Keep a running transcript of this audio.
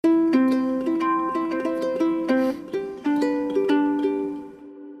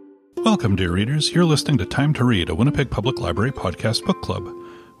Welcome, dear readers. You're listening to Time to Read, a Winnipeg Public Library podcast book club.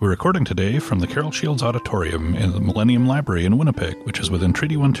 We're recording today from the Carol Shields Auditorium in the Millennium Library in Winnipeg, which is within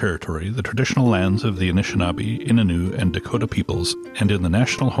Treaty 1 territory, the traditional lands of the Anishinaabe, Innu, and Dakota peoples, and in the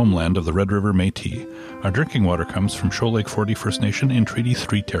national homeland of the Red River Métis. Our drinking water comes from Shoal Lake 40 First Nation in Treaty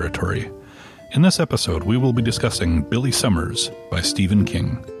 3 territory. In this episode, we will be discussing Billy Summers by Stephen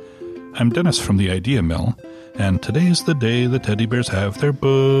King. I'm Dennis from the Idea Mill, and today's the day the teddy bears have their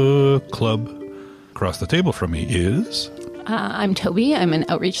book club. Across the table from me is... I'm Toby. I'm an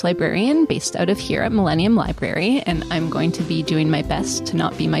outreach librarian based out of here at Millennium Library, and I'm going to be doing my best to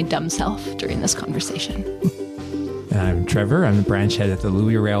not be my dumb self during this conversation. And I'm Trevor. I'm the branch head at the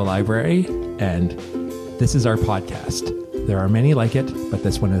Louis Riel Library, and this is our podcast. There are many like it, but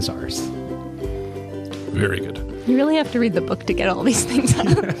this one is ours. Very good. You really have to read the book to get all these things out.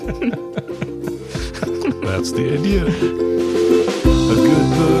 That's the idea. A good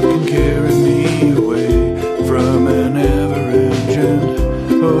book can carry me away from an average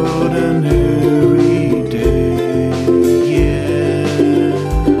and ordinary day, yeah.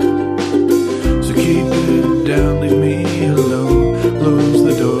 So keep it down, leave me alone, close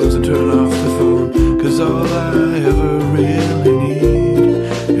the doors and turn off the phone, 'cause all I ever really need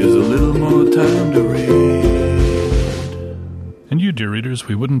is a little more time to read. And you, dear readers,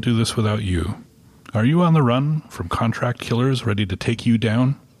 we wouldn't do this without you. Are you on the run from contract killers ready to take you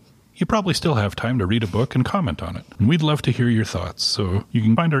down? You probably still have time to read a book and comment on it. And we'd love to hear your thoughts, so you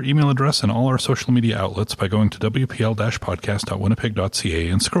can find our email address and all our social media outlets by going to wpl-podcast.winnipeg.ca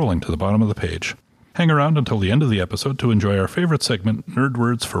and scrolling to the bottom of the page. Hang around until the end of the episode to enjoy our favorite segment, Nerd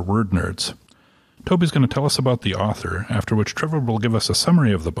Words for Word Nerds. Toby's going to tell us about the author, after which Trevor will give us a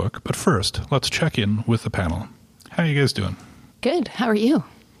summary of the book, but first, let's check in with the panel. How you guys doing? Good. How are you?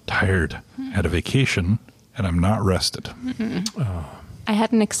 Tired. Had a vacation, and I'm not rested. I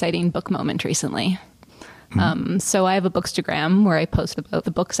had an exciting book moment recently. So I have a Bookstagram where I post about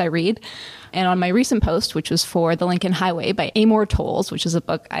the books I read. And on my recent post, which was for The Lincoln Highway by Amor Towles, which is a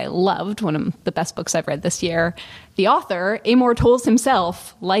book I loved, one of the best books I've read this year, the author, Amor Towles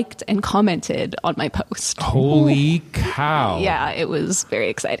himself, liked and commented on my post. Holy cow. Yeah, it was very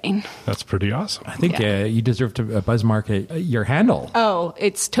exciting. That's pretty awesome. I think you deserve to buzzmark your handle. Oh,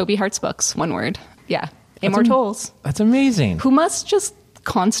 it's Toby Hart's Books, one word. Yeah, Amor Towles. That's amazing. Who must just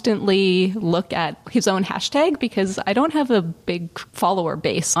constantly look at his own hashtag, because I don't have a big follower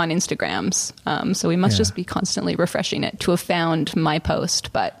base on Instagrams. So we must just be constantly refreshing it to have found my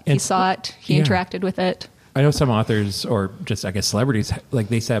post. But he saw it, he interacted with it. I know some authors, or just, I guess, celebrities, like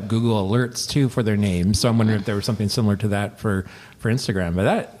they set up Google Alerts, too, for their names. So I'm wondering if there was something similar to that for Instagram.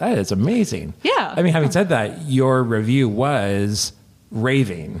 But that is amazing. Yeah. I mean, having said that, your review was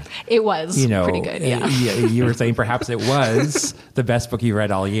raving. It was pretty good, yeah. You were saying perhaps it was the best book you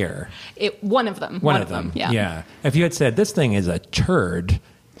read all year. One of them. Yeah. If you had said, this thing is a turd,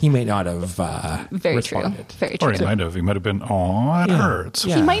 he may not have responded. Very true. Or he might have been, it hurts.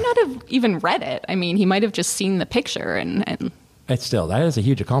 Yeah. He might not have even read it. I mean, he might have just seen the picture and It's still, that is a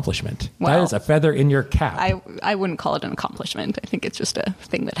huge accomplishment. Well, that is a feather in your cap. I wouldn't call it an accomplishment. I think it's just a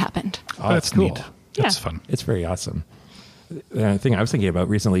thing that happened. Oh, that's cool. neat. That's fun. It's very awesome. The thing I was thinking about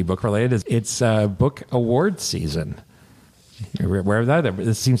recently, book-related, is it's book award season. You're aware of that?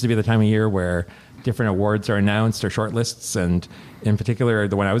 This seems to be the time of year where different awards are announced or shortlists, and in particular,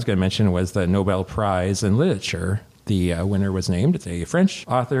 the one I was going to mention was the Nobel Prize in Literature. The winner was named. It's a French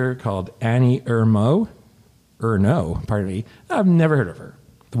author called Annie Ernaux, pardon me. I've never heard of her.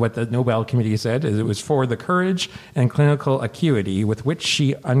 What the Nobel Committee said is it was for the courage and clinical acuity with which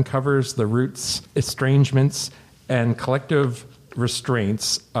she uncovers the roots, estrangements, and collective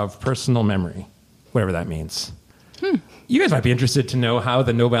restraints of personal memory, whatever that means. You guys might be interested to know how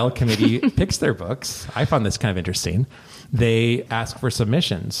the Nobel Committee picks their books. I found this kind of interesting. They ask for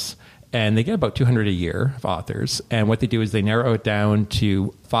submissions, and they get about 200 a year of authors. And what they do is they narrow it down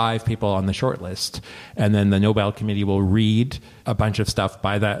to 5 people on the short list. And then the Nobel Committee will read a bunch of stuff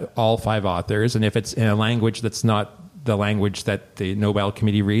by all 5 authors. And if it's in a language that's not the language that the Nobel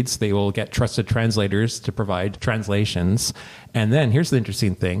Committee reads, they will get trusted translators to provide translations. And then here's the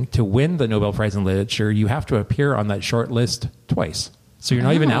interesting thing. To win the Nobel Prize in Literature, you have to appear on that short list twice. So you're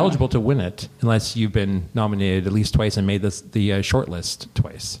not even eligible to win it unless you've been nominated at least twice and made the short list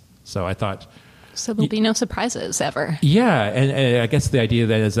twice. So I thought... So there'll be no surprises ever. Yeah, and I guess the idea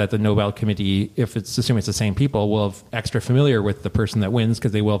then is that the Nobel Committee, if it's assuming it's the same people, will have extra familiar with the person that wins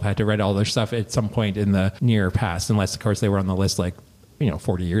because they will have had to read all their stuff at some point in the near past, unless, of course, they were on the list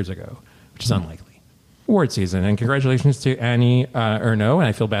 40 years ago, which is unlikely. Award season, and congratulations to Annie Ernaux, and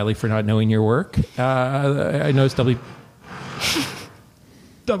I feel badly for not knowing your work. I noticed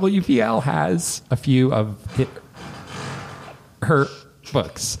WPL has a few of her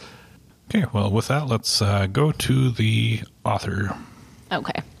books. Okay, well, with that, let's go to the author.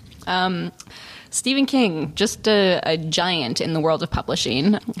 Okay. Stephen King, just a giant in the world of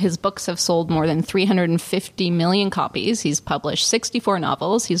publishing. His books have sold more than 350 million copies. He's published 64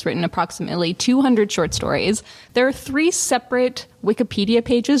 novels. He's written approximately 200 short stories. There are 3 separate Wikipedia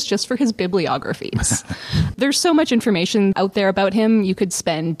pages just for his bibliographies. There's so much information out there about him. You could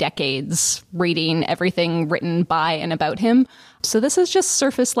spend decades reading everything written by and about him. So this is just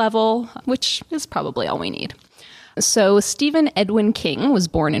surface level, which is probably all we need. So Stephen Edwin King was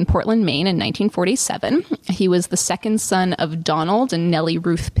born in Portland, Maine in 1947. He was the second son of Donald and Nellie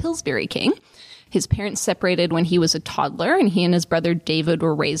Ruth Pillsbury King. His parents separated when he was a toddler, and he and his brother David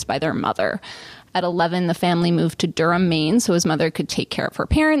were raised by their mother. At 11, the family moved to Durham, Maine, so his mother could take care of her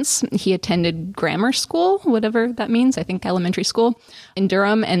parents. He attended grammar school, whatever that means, I think elementary school, in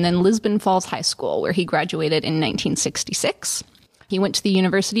Durham, and then Lisbon Falls High School, where he graduated in 1966. He went to the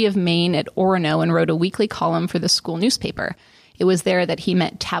University of Maine at Orono and wrote a weekly column for the school newspaper. It was there that he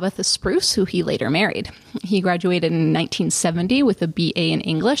met Tabitha Spruce, who he later married. He graduated in 1970 with a BA in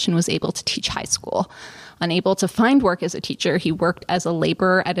English and was able to teach high school. Unable to find work as a teacher, he worked as a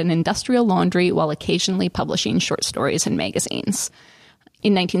laborer at an industrial laundry while occasionally publishing short stories in magazines.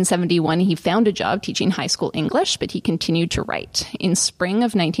 In 1971, he found a job teaching high school English, but he continued to write. In spring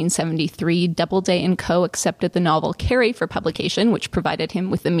of 1973, Doubleday & Co. accepted the novel Carrie for publication, which provided him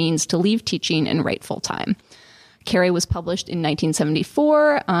with the means to leave teaching and write full-time. Carrie was published in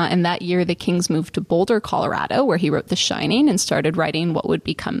 1974, and that year the Kings moved to Boulder, Colorado, where he wrote The Shining and started writing what would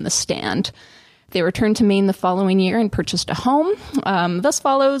become The Stand. They returned to Maine the following year and purchased a home. Thus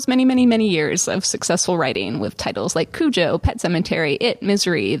follows many, many, many years of successful writing with titles like Cujo, Pet Sematary, It,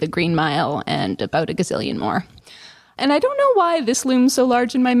 Misery, The Green Mile, and about a gazillion more. And I don't know why this looms so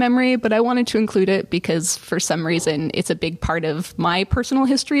large in my memory, but I wanted to include it because for some reason it's a big part of my personal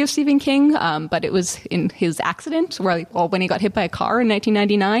history of Stephen King. But it was in his accident when he got hit by a car in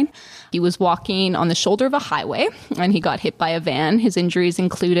 1999. He was walking on the shoulder of a highway and he got hit by a van. His injuries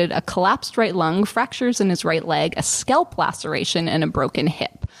included a collapsed right lung, fractures in his right leg, a scalp laceration, and a broken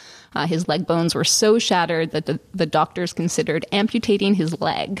hip. His leg bones were so shattered that the doctors considered amputating his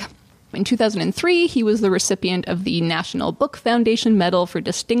leg. In 2003, he was the recipient of the National Book Foundation Medal for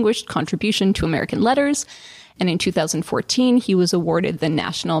Distinguished Contribution to American Letters, and in 2014, he was awarded the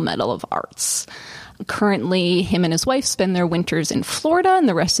National Medal of Arts. Currently, him and his wife spend their winters in Florida and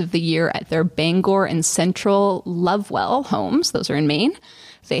the rest of the year at their Bangor and Central Lovewell homes. Those are in Maine.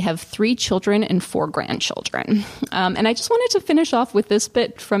 They have 3 children and 4 grandchildren. And I just wanted to finish off with this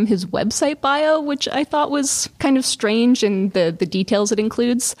bit from his website bio, which I thought was kind of strange in the details it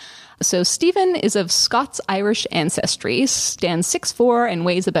includes. So Stephen is of Scots-Irish ancestry, stands 6'4", and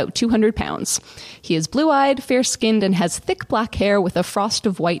weighs about 200 pounds. He is blue-eyed, fair-skinned, and has thick black hair with a frost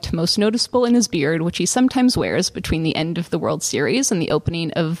of white, most noticeable in his beard, which he sometimes wears between the end of the World Series and the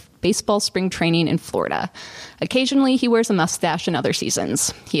opening of baseball spring training in Florida. Occasionally, he wears a mustache in other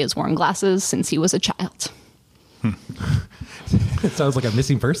seasons. He has worn glasses since he was a child. It sounds like a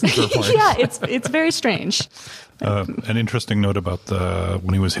missing persons report. Yeah, it's very strange. An interesting note about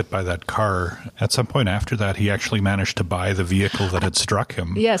when he was hit by that car, at some point after that, he actually managed to buy the vehicle that had struck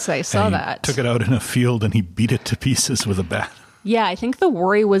him. Yes, I saw and he that. Took it out in a field and he beat it to pieces with a bat. Yeah, I think the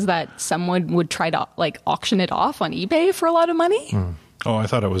worry was that someone would try to auction it off on eBay for a lot of money. Oh, I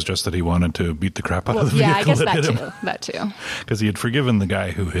thought it was just that he wanted to beat the crap out of the vehicle. Yeah, I guess that that hit too. him. That too. Because he had forgiven the guy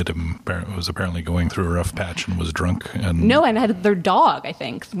who hit him, was apparently going through a rough patch and was drunk. And No, and had their dog, I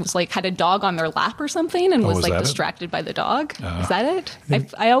think, had a dog on their lap or something and was distracted by the dog. Is that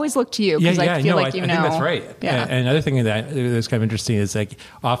it? I always look to you because I feel like you know. I think that's right. Yeah. And another thing that was kind of interesting is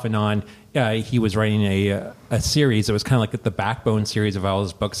off and on, he was writing a series. It was kind of like the backbone series of all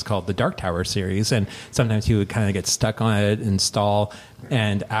his books called the Dark Tower series. And sometimes he would kind of get stuck on it and stall.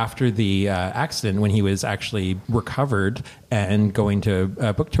 And after the accident, when he was actually recovered and going to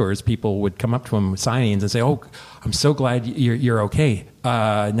book tours, people would come up to him with signings and say, "Oh, I'm so glad you're okay.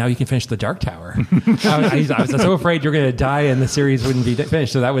 Now you can finish the Dark Tower." I was so afraid you're going to die and the series wouldn't be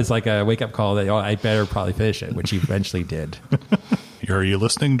finished. So that was like a wake-up call that, I better probably finish it, which he eventually did. Are you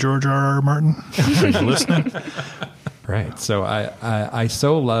listening, George R.R. Martin? Are you listening? Right. So I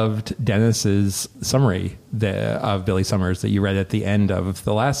so loved Dennis's summary of Billy Summers that you read at the end of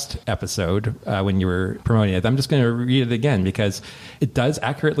the last episode when you were promoting it. I'm just going to read it again because it does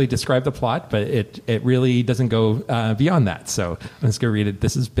accurately describe the plot, but it really doesn't go beyond that. So I'm just going to read it.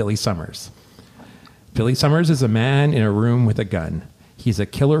 This is Billy Summers. Billy Summers is a man in a room with a gun. He's a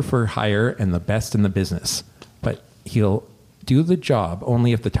killer for hire and the best in the business, but he'll do the job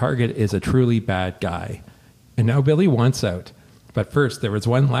only if the target is a truly bad guy. And now Billy wants out. But first, there was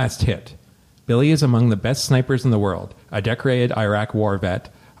one last hit. Billy is among the best snipers in the world, a decorated Iraq war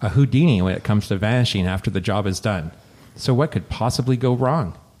vet, a Houdini when it comes to vanishing after the job is done. So what could possibly go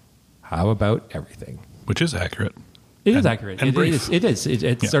wrong? How about everything? Which is accurate. It is accurate. And brief. It is.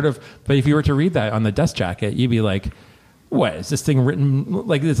 It's sort of, but if you were to read that on the dust jacket, you'd be like, what is this thing written?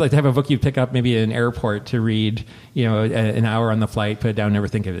 Like, it's like to have a book you pick up maybe at an airport to read, an hour on the flight, put it down, never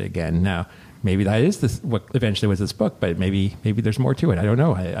think of it again. Now, maybe that is what eventually was this book, but maybe there's more to it. I don't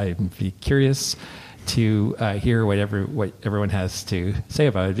know. I'd be curious to hear what everyone has to say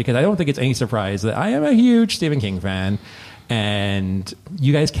about it, because I don't think it's any surprise that I am a huge Stephen King fan, and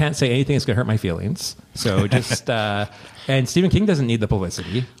you guys can't say anything that's going to hurt my feelings. So just and Stephen King doesn't need the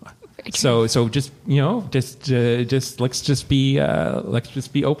publicity. So just let's just be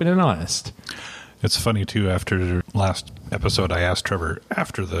open and honest. It's funny too. After the last episode, I asked Trevor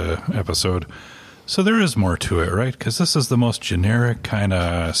after the episode. So there is more to it, right? Because this is the most generic kind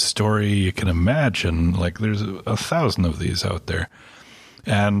of story you can imagine. Like, there's 1,000 of these out there.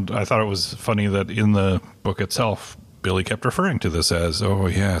 And I thought it was funny that in the book itself, Billy kept referring to this as, oh,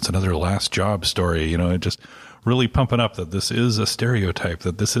 yeah, it's another last job story. It just really pumping up that this is a stereotype,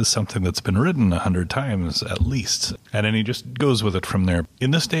 that this is something that's been written 100 times at least. And then he just goes with it from there. In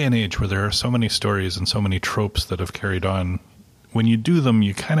this day and age where there are so many stories and so many tropes that have carried on, when you do them,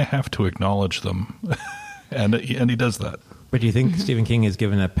 you kind of have to acknowledge them. and he does that. But do you think Stephen King is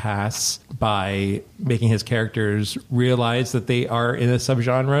given a pass by making his characters realize that they are in a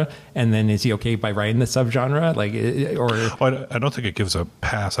subgenre? And then is he okay by writing the subgenre? I don't think it gives a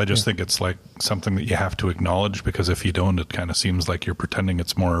pass. I just think it's like something that you have to acknowledge, because if you don't, it kind of seems like you're pretending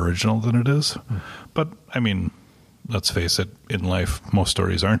it's more original than it is. But, I mean, let's face it, in life, most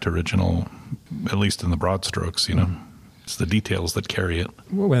stories aren't original, at least in the broad strokes, It's the details that carry it.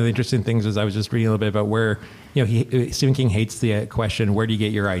 One of the interesting things is I was just reading a little bit about where, Stephen King hates the question, where do you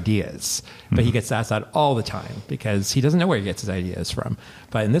get your ideas? But he gets asked that all the time because he doesn't know where he gets his ideas from.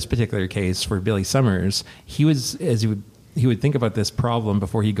 But in this particular case for Billy Summers, he would think about this problem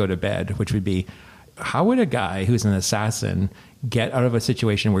before he'd go to bed, which would be, how would a guy who's an assassin get out of a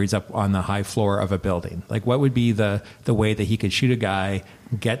situation where he's up on the high floor of a building? Like, what would be the way that he could shoot a guy,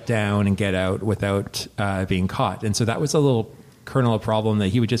 get down and get out without being caught? And so that was a little kernel of problem that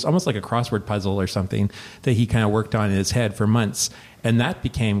he would just, almost like a crossword puzzle or something, that he kind of worked on in his head for months. And that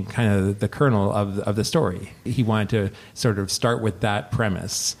became kind of the kernel of the story. He wanted to sort of start with that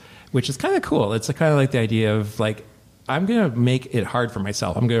premise, which is kind of cool. It's kind of like the idea of, like, I'm going to make it hard for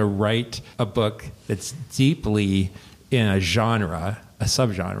myself. I'm going to write a book that's deeply in a genre, a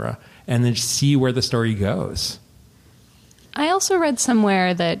subgenre, and then see where the story goes. I also read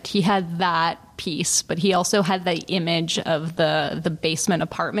somewhere that he had that piece, but he also had the image of the basement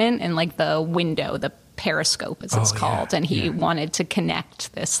apartment and, like, the window, the periscope as it's called. And he wanted to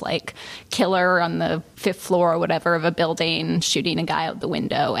connect this, like, killer on the 5th floor or whatever of a building shooting a guy out the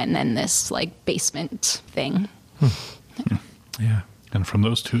window, and then this, like, basement thing. Yeah. And from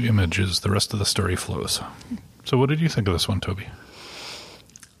those two images, the rest of the story flows. So what did you think of this one, Toby?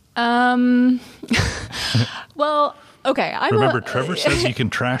 Well, okay. Remember, Trevor says you can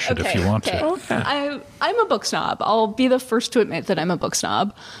trash it if you want to. Okay. I'm a book snob. I'll be the first to admit that I'm a book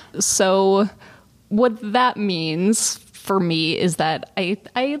snob. So what that means for me is that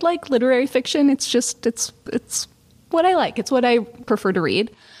I like literary fiction. It's what I like. It's what I prefer to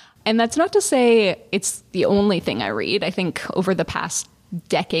read. And that's not to say it's the only thing I read. I think over the past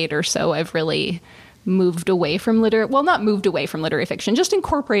decade or so, I've really moved away from not moved away from literary fiction, just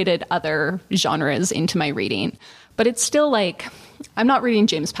incorporated other genres into my reading. But it's still like, I'm not reading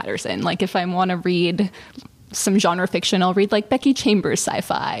James Patterson. Like, if I want to read some genre fiction, I'll read like Becky Chambers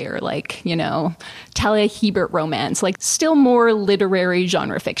sci-fi or like, Talia Hebert romance, like still more literary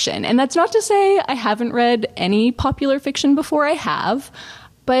genre fiction. And that's not to say I haven't read any popular fiction before. I have,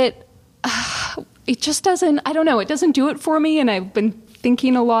 but it just doesn't, I don't know, it doesn't do it for me. And I've been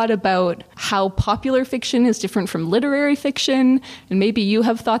thinking a lot about how popular fiction is different from literary fiction, and maybe you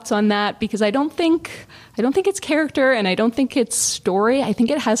have thoughts on that, because I don't think it's character and I don't think it's story. I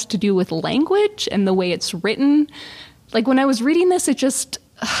think it has to do with language and the way it's written. Like, when I was reading this, it just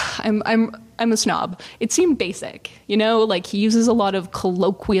I'm a snob. It seemed basic, like he uses a lot of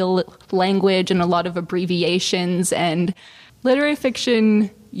colloquial language and a lot of abbreviations, and literary fiction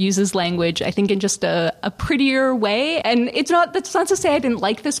uses language, I think, in just a prettier way. And that's not to say I didn't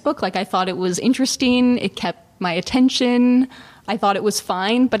like this book. Like, I thought it was interesting. It kept my attention. I thought it was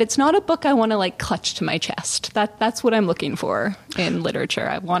fine, but it's not a book I want to, like, clutch to my chest. That's what I'm looking for in literature.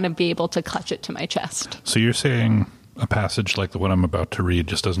 I want to be able to clutch it to my chest. So you're saying a passage like the one I'm about to read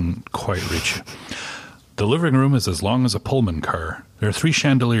just doesn't quite reach you. The living room is as long as a Pullman car. There are 3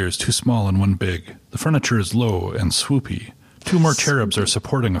 chandeliers, 2 small and 1 big. The furniture is low and swoopy. 2 more cherubs are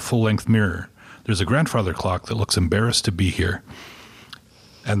supporting a full-length mirror. There's a grandfather clock that looks embarrassed to be here.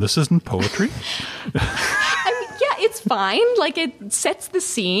 And this isn't poetry? It's fine. Like, it sets the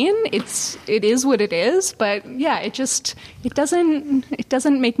scene. It is what it is. But yeah, it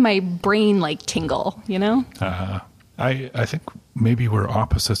doesn't make my brain like tingle, you know? I think maybe we're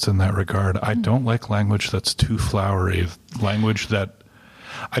opposites in that regard. I don't like language that's too flowery. Language that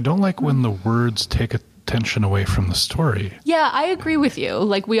I don't like when the words take attention away from the story. Yeah, I agree with you.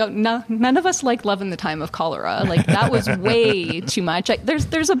 Like, none of us like Love in the Time of Cholera. Like, that was way too much.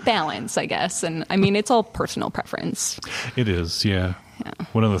 There's a balance, I guess. And I mean, it's all personal preference. It is, yeah.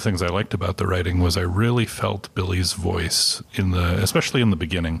 One of the things I liked about the writing was I really felt Billy's voice especially in the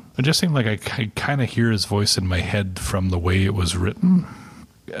beginning. It just seemed like I kind of hear his voice in my head from the way it was written.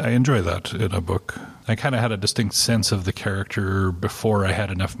 I enjoy that in a book. I kind of had a distinct sense of the character before I had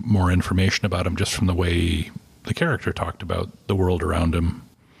enough more information about him, just from the way the character talked about the world around him.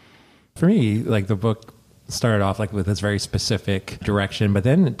 For me, like, the book started off like with this very specific direction, but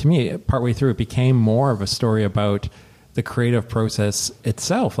then to me, partway through, it became more of a story about the creative process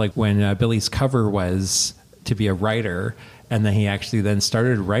itself. Like when Billy's cover was to be a writer, and then he actually then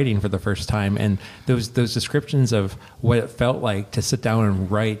started writing for the first time, and those descriptions of what it felt like to sit down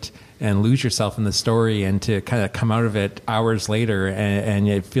and write and lose yourself in the story and to kind of come out of it hours later and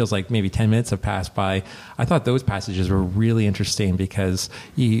it feels like maybe 10 minutes have passed by. I thought those passages were really interesting because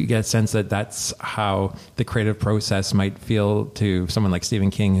you get a sense that that's how the creative process might feel to someone like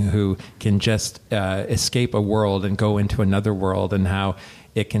Stephen King, who can just escape a world and go into another world, and how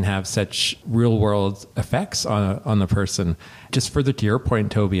it can have such real world effects on the person. Just further to your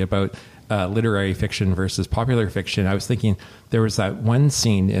point, Toby, about literary fiction versus popular fiction, I was thinking there was that one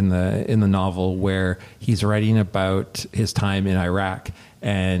scene in the novel where he's writing about his time in Iraq,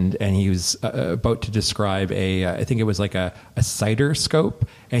 and he was about to describe I think it was like a cider scope,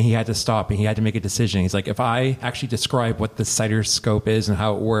 and he had to stop and he had to make a decision. He's like, if I actually describe what the cider scope is and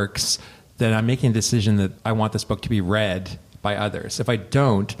how it works, then I'm making a decision that I want this book to be read by others. If I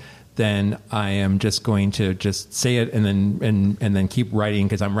don't, then I am just going to just say it and then keep writing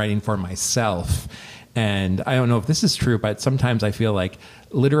because I'm writing for myself. And I don't know if this is true, but sometimes I feel like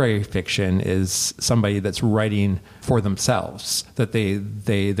literary fiction is somebody that's writing for themselves, that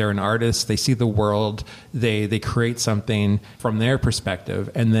they're an artist, they see the world, they create something from their perspective,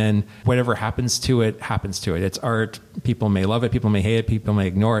 and then whatever happens to it. It's art. People may love it, people may hate it, people may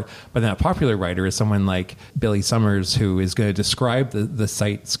ignore it. But then a popular writer is someone like Billy Summers, who is going to describe the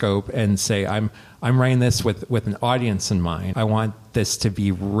site scope and say, I'm writing this with an audience in mind. I want this to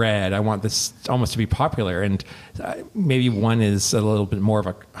be read. I want this almost to be popular. And maybe one is a little bit more of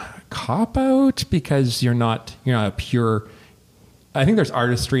a cop-out because you're not a pure... I think there's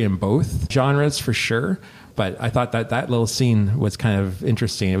artistry in both genres for sure. But I thought that little scene was kind of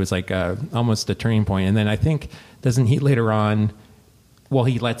interesting. It was like almost a turning point. And then I think, doesn't he later on... Well,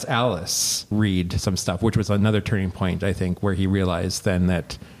 he lets Alice read some stuff, which was another turning point, I think, where he realized then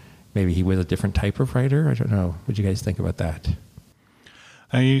that maybe he was a different type of writer. I don't know. What do you guys think about that?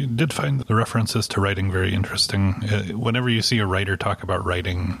 I did find the references to writing very interesting. Whenever you see a writer talk about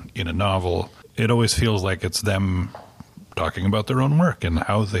writing in a novel, it always feels like it's them talking about their own work and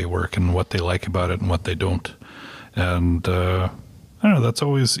how they work and what they like about it and what they don't. And I don't know, that's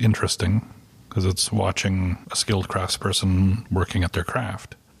always interesting because it's watching a skilled craftsperson working at their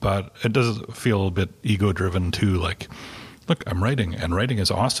craft. But it does feel a bit ego-driven too, like, look, I'm writing, and writing is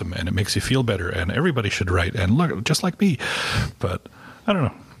awesome, and it makes you feel better, and everybody should write, and look, just like me. But I don't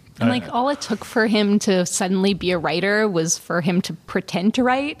know. And like, all it took for him to suddenly be a writer was for him to pretend to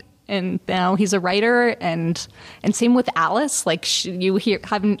write, and now he's a writer. And same with Alice. Like, she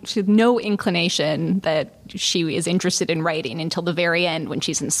had no inclination that she is interested in writing until the very end when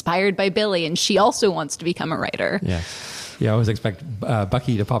she's inspired by Billy, and she also wants to become a writer. Yeah. Yeah, I always expect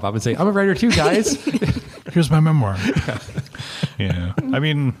Bucky to pop up and say, I'm a writer too, guys. Here's my memoir. Yeah. I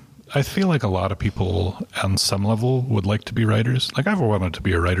mean, I feel like a lot of people on some level would like to be writers. Like, I've wanted to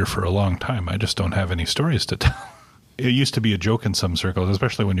be a writer for a long time. I just don't have any stories to tell. It used to be a joke in some circles,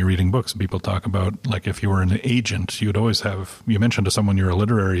 especially when you're reading books. People talk about, like, if you were an agent, you'd always have, you mentioned to someone you're a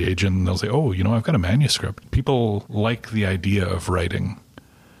literary agent, and they'll say, oh, I've got a manuscript. People like the idea of writing.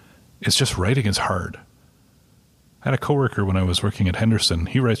 It's just writing is hard. I had a coworker when I was working at Henderson.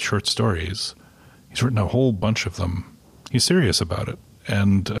 He writes short stories. He's written a whole bunch of them. He's serious about it.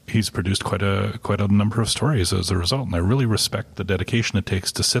 And he's produced quite a number of stories as a result. And I really respect the dedication it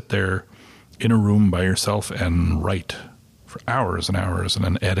takes to sit there in a room by yourself and write for hours and hours and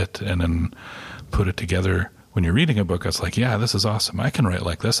then edit and then put it together. When you're reading a book, it's like, yeah, this is awesome. I can write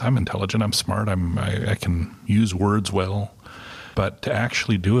like this. I'm intelligent. I'm smart. I can use words well. But to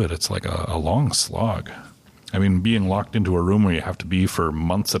actually do it, it's like a long slog. I mean, being locked into a room where you have to be for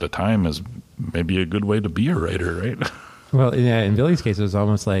months at a time is maybe a good way to be a writer, right? Well, yeah, in Billy's case, it was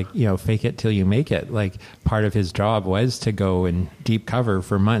almost like, fake it till you make it. Like, part of his job was to go in deep cover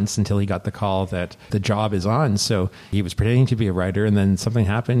for months until he got the call that the job is on. So he was pretending to be a writer, and then something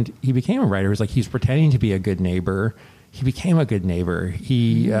happened. He became a writer. It was like he was pretending to be a good neighbor. He became a good neighbor.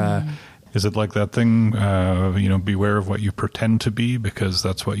 Is it like that thing, beware of what you pretend to be because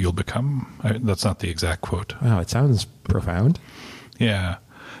that's what you'll become? That's not the exact quote. Wow, it sounds profound. Yeah.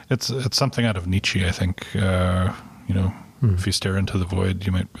 It's something out of Nietzsche, I think. If you stare into the void,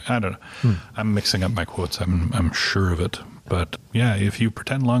 you might, I don't know. I'm mixing up my quotes. I'm sure of it. But yeah, if you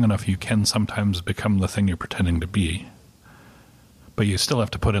pretend long enough, you can sometimes become the thing you're pretending to be. But you still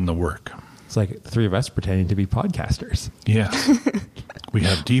have to put in the work. It's like the three of us pretending to be podcasters. Yeah. We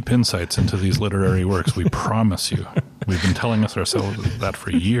have deep insights into these literary works. We promise you. We've been telling ourselves that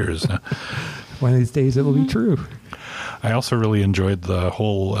for years now. One of these days it will be true. I also really enjoyed the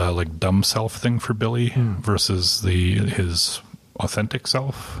whole dumb self thing for Billy versus his authentic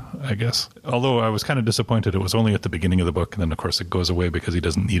self, I guess. Although I was kind of disappointed it was only at the beginning of the book, and then of course it goes away because he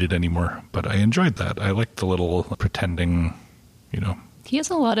doesn't need it anymore. But I enjoyed that. I liked the little pretending, He has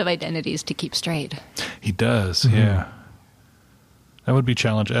a lot of identities to keep straight. He does, yeah. That would be a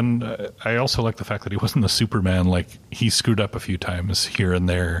challenge. And I also like the fact that he wasn't the Superman. Like, he screwed up a few times here and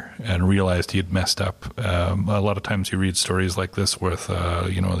there and realized he had messed up. A lot of times you read stories like this with,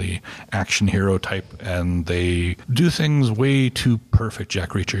 the action hero type, and they do things way too perfect, Jack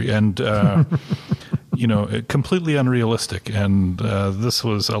Reacher. And, completely unrealistic. And this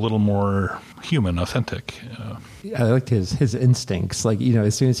was a little more human, authentic. I liked his instincts. Like,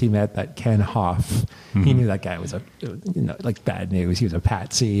 as soon as he met that Ken Hoff, he knew that guy was bad news. He was a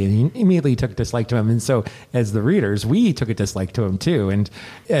patsy, and he immediately took a dislike to him. And so as the readers, we took a dislike to him too. And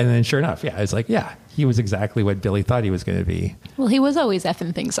then sure enough, yeah, it's like, yeah, he was exactly what Billy thought he was going to be. Well, he was always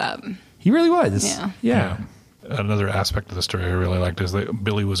effing things up. He really was. Yeah. Another aspect of the story I really liked is that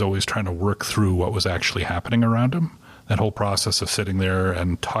Billy was always trying to work through what was actually happening around him. That whole process of sitting there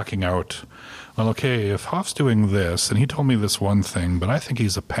and talking out, well, okay, if Hoff's doing this, and he told me this one thing, but I think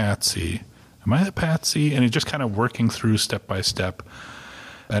he's a patsy. Am I a patsy? And he's just kind of working through step by step.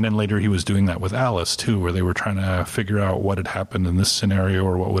 And then later he was doing that with Alice, too, where they were trying to figure out what had happened in this scenario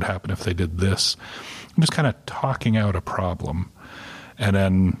or what would happen if they did this. And just kind of talking out a problem and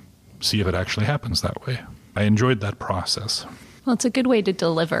then see if it actually happens that way. I enjoyed that process. Well, it's a good way to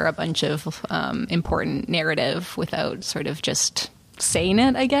deliver a bunch of important narrative without sort of just saying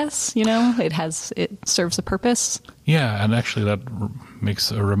it, I guess. It serves a purpose. Yeah, and actually that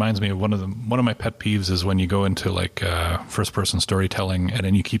reminds me of one of my pet peeves is when you go into first person storytelling and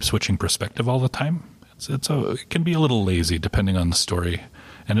then you keep switching perspective all the time. It can be a little lazy depending on the story.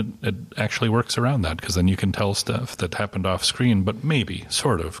 And it actually works around that because then you can tell stuff that happened off screen, but maybe,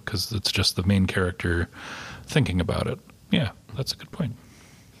 sort of, because it's just the main character thinking about it. Yeah, that's a good point.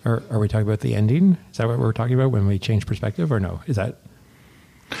 Are we talking about the ending? Is that what we're talking about when we change perspective, or no? Is that...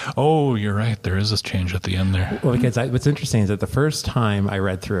 Oh, you're right. There is this change at the end there. Well, because what's interesting is that the first time I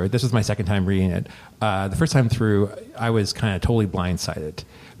read through it, this was my second time reading it, the first time through, I was kind of totally blindsided.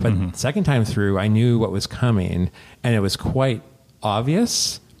 But the second time through, I knew what was coming, and it was quite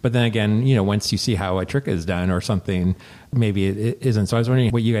obvious. But then again, once you see how a trick is done or something, maybe it isn't. So I was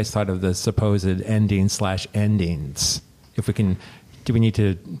wondering what you guys thought of the supposed endings. If we can... Do we need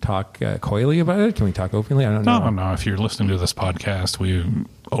to talk coyly about it? Can we talk openly? I don't know. No. If you're listening to this podcast, we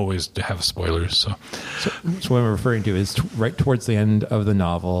always have spoilers. So what I'm referring to is right towards the end of the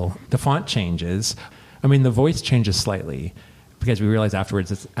novel, the font changes. I mean, the voice changes slightly because we realize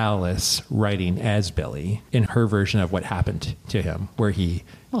afterwards it's Alice writing as Billy in her version of what happened to him, where he...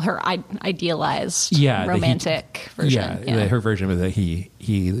 Well, her idealized romantic version. Yeah, her version was that he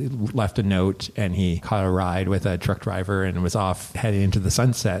left a note and he caught a ride with a truck driver and was off heading into the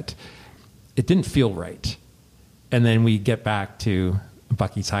sunset. It didn't feel right. And then we get back to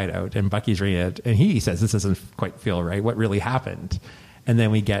Bucky's hideout and Bucky's reading it and he says, this doesn't quite feel right. What really happened? And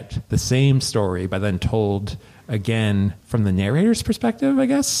then we get the same story, but then told again from the narrator's perspective, I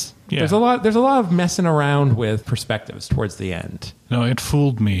guess. Yeah. There's a lot of messing around with perspectives towards the end. No, it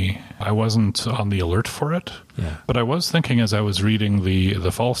fooled me. I wasn't on the alert for it. Yeah. But I was thinking as I was reading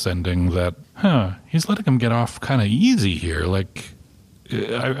the false ending that, he's letting him get off kind of easy here. Like,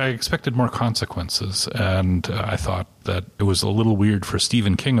 I expected more consequences, and I thought that it was a little weird for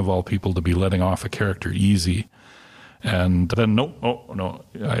Stephen King, of all people, to be letting off a character easy. And then,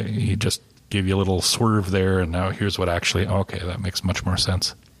 he just gave you a little swerve there, and now here's what actually, okay, that makes much more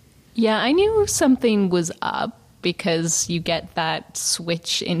sense. Yeah, I knew something was up because you get that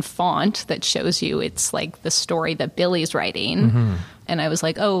switch in font that shows you it's like the story that Billy's writing. Mm-hmm. And I was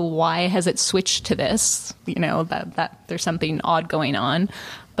like, oh, why has it switched to this? That there's something odd going on.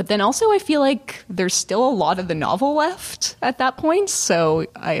 But then also I feel like there's still a lot of the novel left at that point. So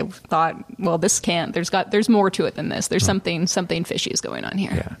I thought, well, there's more to it than this. There's something fishy is going on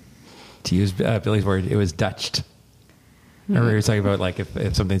here. Yeah. To use Billy's word, it was Dutched. Or we were talking about like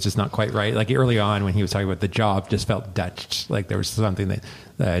if something's just not quite right. Like early on when he was talking about the job, just felt Dutched. Like there was something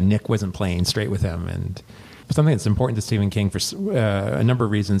that Nick wasn't playing straight with him. And something that's important to Stephen King for a number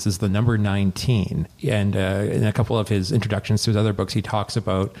of reasons is the number 19. And in a couple of his introductions to his other books, he talks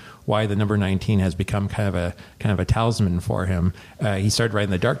about why the number 19 has become kind of a talisman for him. He started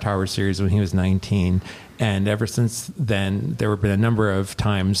writing the Dark Tower series when he was 19. And ever since then, there have been a number of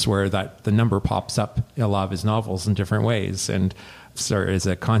times where the number pops up in a lot of his novels in different ways. And so as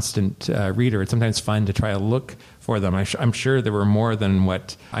a constant reader, it's sometimes fun to try to look for them. I'm sure there were more than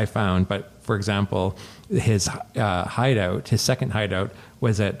what I found. But for example, his hideout, his second hideout,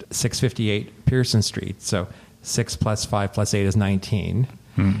 was at 658 Pearson Street. So 6 plus 5 plus 8 is 19.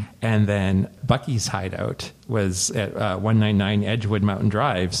 And then Bucky's hideout was at 199 Edgewood Mountain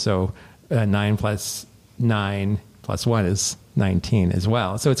Drive. So 9 plus 9 plus 1 is 19 as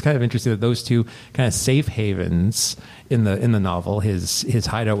well. So it's kind of interesting that those two kind of safe havens in the novel, his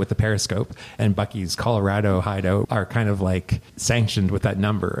hideout with the periscope and Bucky's Colorado hideout, are kind of like sanctioned with that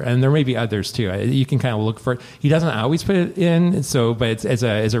number. And there may be others too. You can kind of look for it. He doesn't always put it in, but as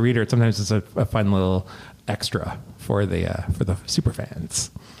a reader, sometimes it's a fun little extra for the super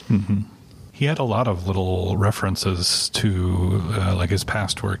fans. Mm-hmm. He had a lot of little references to like his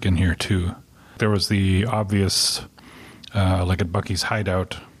past work in here too. There was the obvious, like at Bucky's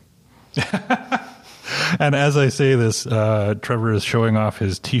hideout. And as I say this, Trevor is showing off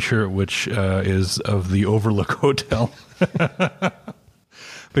his T-shirt, which is of the Overlook Hotel.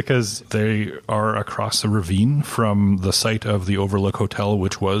 Because they are across a ravine from the site of the Overlook Hotel,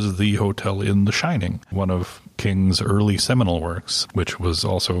 which was the hotel in The Shining, one of King's early seminal works, which was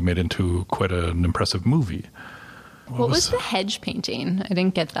also made into quite an impressive movie. What was the hedge painting? I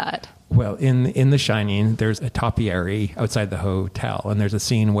didn't get that. Well, in The Shining, there's a topiary outside the hotel, and there's a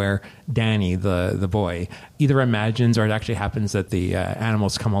scene where Danny, the boy, either imagines or it actually happens that the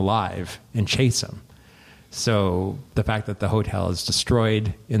animals come alive and chase him. So the fact that the hotel is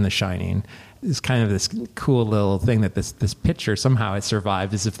destroyed in The Shining is kind of this cool little thing that this picture somehow it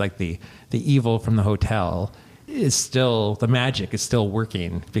survived, as if like the evil from the hotel is still, the magic is still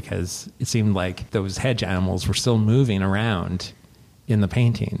working, because it seemed like those hedge animals were still moving around in the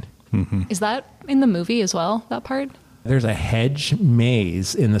painting. Mm-hmm. Is that in the movie as well, that part? There's a hedge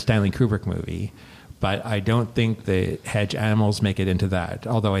maze in the Stanley Kubrick movie, but I don't think the hedge animals make it into that.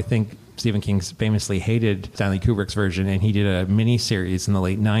 Although I think Stephen King famously hated Stanley Kubrick's version, and he did a mini-series in the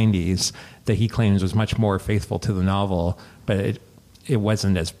late 90s that he claims was much more faithful to the novel, but it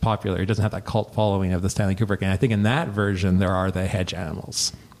wasn't as popular. It doesn't have that cult following of the Stanley Kubrick. And I think in that version, there are the hedge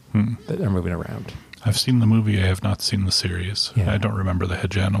animals that are moving around. I've seen the movie. I have not seen the series. Yeah. I don't remember the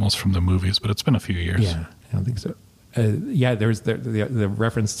hedge animals from the movies, but it's been a few years. Yeah, I don't think so. There's the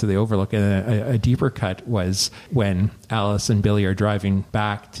reference to the Overlook, and a deeper cut was when Alice and Billy are driving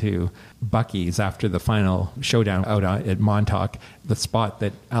back to Bucky's after the final showdown out at Montauk. The spot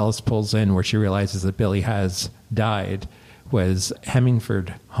that Alice pulls in where she realizes that Billy has died was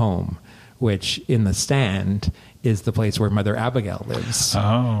Hemingford Home, which in The Stand is the place where Mother Abigail lives.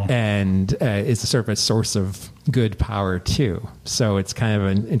 Oh. And is a sort of a source of good power too. So it's kind of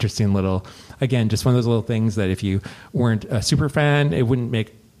an interesting little, again, just one of those little things that if you weren't a super fan, it wouldn't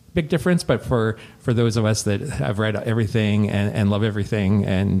make big difference. But for those of us that have read everything and love everything,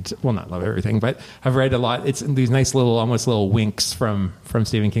 and well, not love everything, but have read a lot, it's these nice little, almost little winks from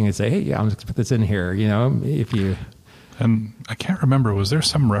Stephen King to say, hey, yeah, I'm just going to put this in here, you know, if you... And I can't remember, was there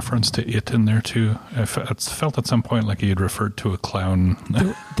some reference to it in there too? I felt at some point like he had referred to a clown.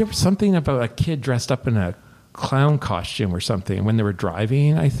 There was something about a kid dressed up in a clown costume or something when they were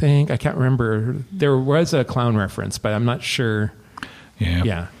driving, I think. I can't remember. There was a clown reference, but I'm not sure.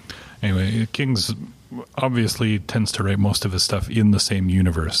 Yeah. Anyway, King's obviously tends to write most of his stuff in the same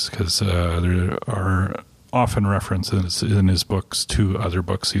universe, because there are often references in his books to other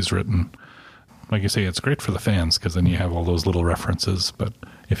books he's written. Like you say, it's great for the fans because then you have all those little references, but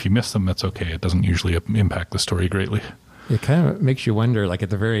if you miss them, that's okay. It doesn't usually impact the story greatly. It kind of makes you wonder, like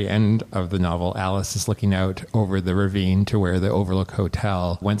at the very end of the novel, Alice is looking out over the ravine to where the Overlook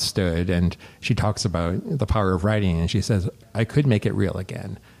Hotel once stood, and she talks about the power of writing, and she says, I could make it real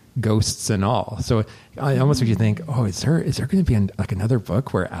again, ghosts and all. So it almost makes you think, oh, is there going to be like another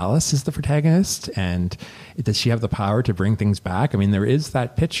book where Alice is the protagonist, and does she have the power to bring things back? I mean, there is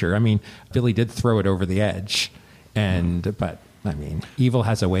that picture. I mean, Billy did throw it over the edge, but I mean, evil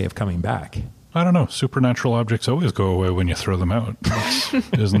has a way of coming back. I don't know. Supernatural objects always go away when you throw them out.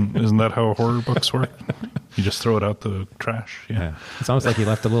 Isn't that how horror books work? You just throw it out the trash. Yeah. It's almost like he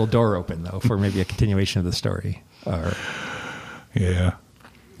left a little door open, though, for maybe a continuation of the story. Yeah.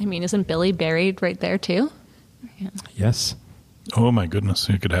 I mean, isn't Billy buried right there, too? Yeah. Yes. Oh, my goodness.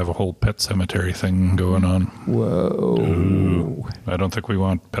 You could have a whole Pet Cemetery thing going on. Whoa. Ooh. I don't think we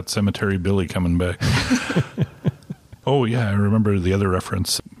want Pet Cemetery Billy coming back. Oh, yeah, I remember the other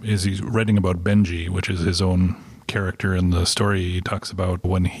reference is he's writing about Benji, which is his own character in the story. He talks about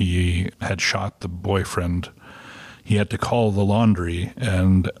when he had shot the boyfriend, he had to call the laundry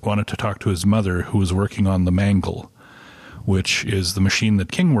and wanted to talk to his mother, who was working on the Mangle, which is the machine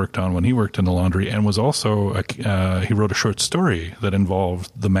that King worked on when he worked in the laundry, and was also, he wrote a short story that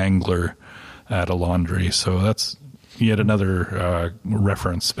involved the Mangler at a laundry. So that's yet another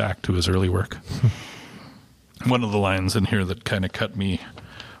reference back to his early work. One of the lines in here that kind of cut me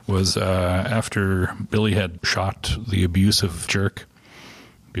was after Billy had shot the abusive jerk,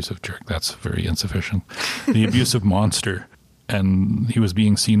 that's very insufficient, the abusive monster, and he was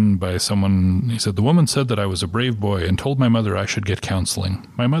being seen by someone. He said, the woman said that I was a brave boy and told my mother I should get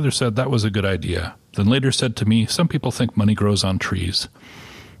counseling. My mother said that was a good idea, then later said to me, some people think money grows on trees.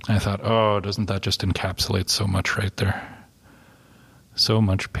 I thought, oh, doesn't that just encapsulate so much right there? So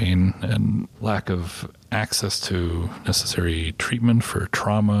much pain and lack of access to necessary treatment for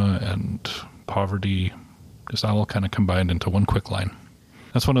trauma and poverty, just all kind of combined into one quick line.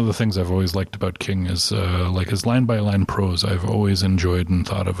 That's one of the things I've always liked about King is like his line-by-line prose I've always enjoyed and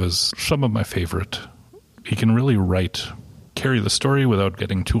thought of as some of my favorite. He can really carry the story without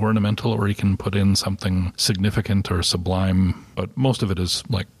getting too ornamental, or he can put in something significant or sublime, but most of it is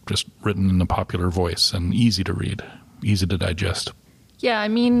like just written in a popular voice and easy to read, easy to digest. Yeah, I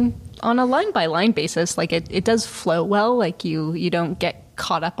mean, on a line-by-line basis, like it does flow well. Like you don't get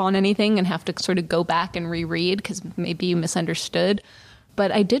caught up on anything and have to sort of go back and reread because maybe you misunderstood.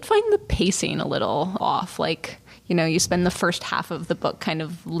 But I did find the pacing a little off. Like, you know, you spend the first half of the book kind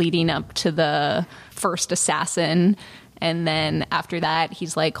of leading up to the first assassin, and then after that,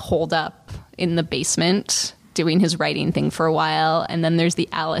 he's like holed up in the basement doing his writing thing for a while, and then there's the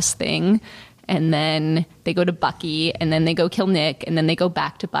Alice thing. And then they go to Bucky, and then they go kill Nick, and then they go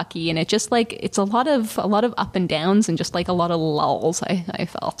back to Bucky, and it just like it's a lot of up and downs, and just like a lot of lulls. I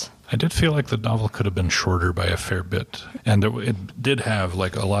felt. I did feel like the novel could have been shorter by a fair bit, and it did have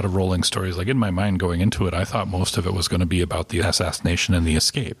like a lot of rolling stories. Like in my mind going into it, I thought most of it was going to be about the assassination and the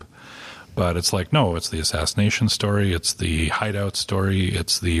escape, but it's like no, it's the assassination story, it's the hideout story,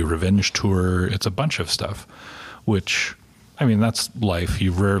 it's the revenge tour, it's a bunch of stuff, which. I mean, that's life.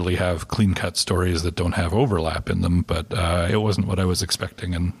 You rarely have clean-cut stories that don't have overlap in them, but it wasn't what I was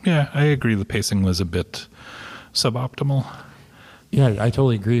expecting. And yeah, I agree the pacing was a bit suboptimal. Yeah, I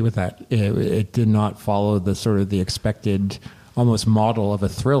totally agree with that. It did not follow the sort of the expected almost model of a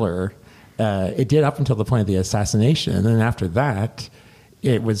thriller. It did up until the point of the assassination. And then after that,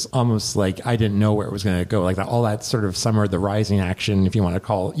 it was almost like I didn't know where it was going to go. Like all that sort of Summer of the Rising action, if you want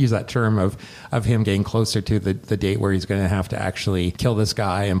to use that term of him getting closer to the date where he's going to have to actually kill this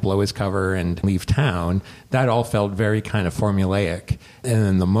guy and blow his cover and leave town. That all felt very kind of formulaic. And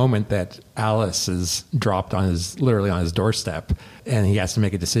then the moment that Alice is dropped literally on his doorstep, and he has to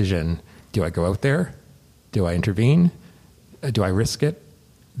make a decision: do I go out there? Do I intervene? Do I risk it?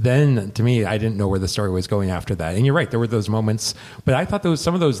 Then, to me, I didn't know where the story was going after that. And you're right, there were those moments, but I thought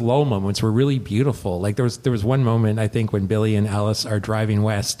some of those lull moments were really beautiful. Like there was one moment, I think, when Billy and Alice are driving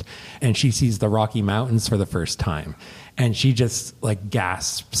west, and she sees the Rocky Mountains for the first time, and she just like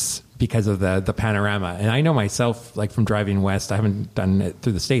gasps because of the panorama. And I know myself, like from driving west, I haven't done it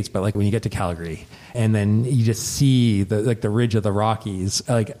through the States, but like when you get to Calgary, and then you just see the ridge of the Rockies,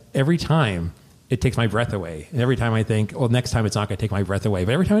 like every time. It takes my breath away. And every time I think, well, next time it's not going to take my breath away.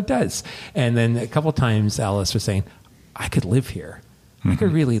 But every time it does. And then a couple of times Alice was saying, I could live here. I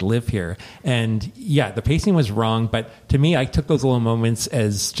could really live here. And yeah, the pacing was wrong. But to me, I took those little moments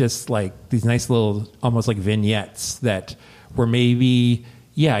as just like these nice little, almost like vignettes that were maybe,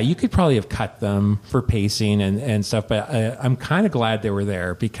 yeah, you could probably have cut them for pacing and stuff. But I'm kind of glad they were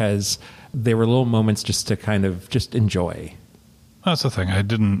there because they were little moments just to kind of just enjoy. That's the thing. I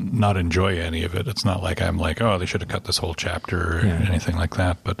didn't not enjoy any of it. It's not like I'm like, oh, they should have cut this whole chapter or anything like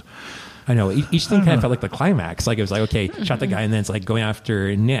that. But I know each thing kind of felt like the climax. Like it was like, okay, shot the guy, and then it's like going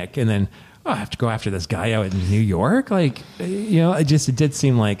after Nick, and then I have to go after this guy out in New York. Like, it did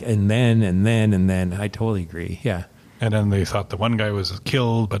seem like, and then. I totally agree. Yeah. And then they thought the one guy was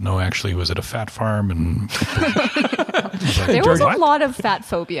killed, but no, actually he was at a fat farm. And there was a lot of fat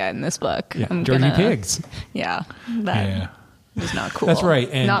phobia in this book. Yeah, Georgie Pigs. Yeah, that was not cool. That's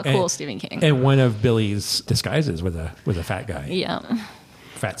right. Not cool, Stephen King. And one of Billy's disguises was a fat guy. Yeah.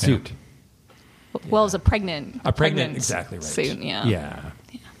 Fat suit. Well, it was a pregnant exactly right. suit. Yeah.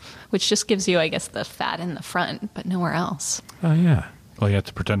 Which just gives you, I guess, the fat in the front, but nowhere else. Oh, yeah. Well, you have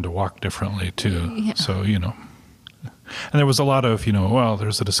to pretend to walk differently, too. Yeah. So, And there was a lot of, well,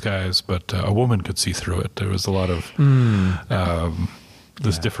 there's a disguise, but a woman could see through it. There was a lot of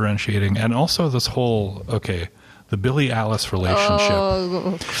this differentiating. And also this whole, the Billy-Alice relationship.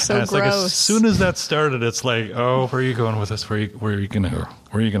 Oh, so and it's gross. like as soon as that started, it's like, oh, where are you going with this? Where are you going to go?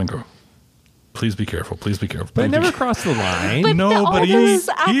 Where are you going to go? Please be careful. Please be careful. But Please it be never careful. crossed the line. But but this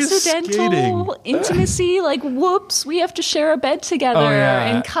he's accidental intimacy, like, whoops, we have to share a bed together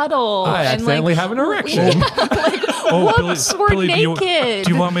and cuddle. I accidentally have an erection. Whoops, we're Billy, naked.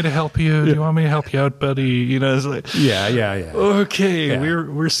 do you want me to help you? Do you want me to help you out, buddy? It's like, Yeah. okay,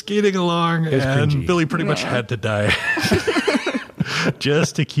 we're skating along, and cringy. Billy pretty much had to die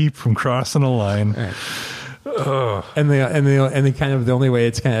just to keep from crossing a line. Right. And the kind of the only way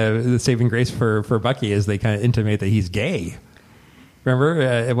it's kind of the saving grace for Bucky is they kind of intimate that he's gay. Remember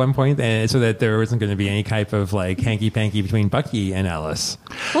at one point, and so that there wasn't going to be any type of like hanky panky between Bucky and Alice.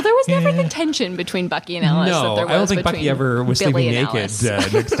 Well, there was never the tension between Bucky and Alice. No, that there was I don't think Bucky between ever was Billy sleeping and naked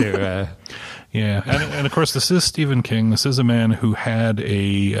Alice. next to. Yeah, and of course, this is Stephen King. This is a man who had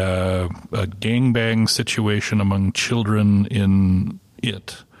a gangbang situation among children in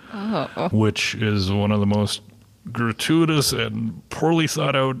It, which is one of the most gratuitous and poorly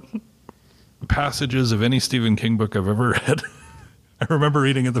thought out passages of any Stephen King book I've ever read. I remember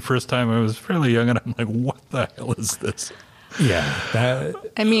reading it the first time. I was fairly young, and I'm like, what the hell is this? Yeah.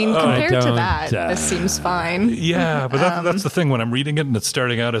 I mean, compared to that, this seems fine. Yeah, but that's the thing. When I'm reading it and it's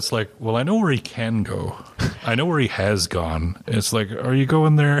starting out, it's like, well, I know where he can go. I know where he has gone. It's like, are you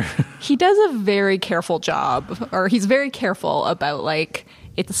going there? He does a very careful job, or he's very careful about, like,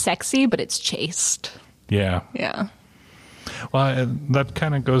 it's sexy, but it's chaste. Yeah. Yeah. Well, that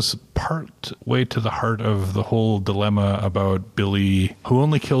kind of goes part way to the heart of the whole dilemma about Billy, who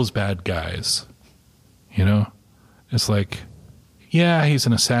only kills bad guys. It's like, yeah, he's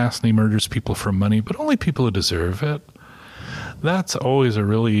an assassin. He murders people for money, but only people who deserve it. That's always a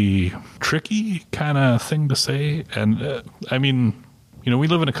really tricky kind of thing to say. And I mean, we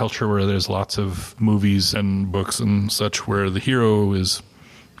live in a culture where there's lots of movies and books and such where the hero is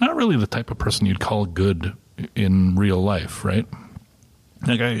not really the type of person you'd call good in real life, right?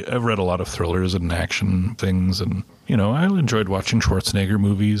 Like I've read a lot of thrillers and action things, and I enjoyed watching Schwarzenegger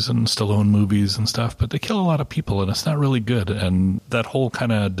movies and Stallone movies and stuff, but they kill a lot of people and it's not really good. And that whole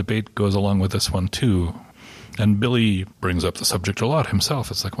kind of debate goes along with this one too. And Billy brings up the subject a lot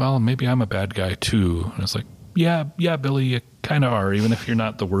himself. It's like, well, maybe I'm a bad guy too. And it's like, yeah, Billy, you kind of are, even if you're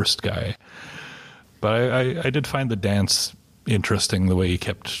not the worst guy. But I did find the dance interesting, the way he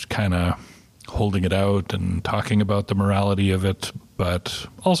kept kind of holding it out and talking about the morality of it, but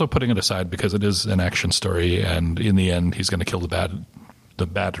also putting it aside because it is an action story, and in the end he's going to kill the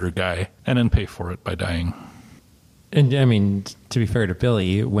badder guy and then pay for it by dying. And I mean, to be fair to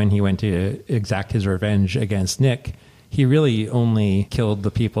Billy, when he went to exact his revenge against Nick, he really only killed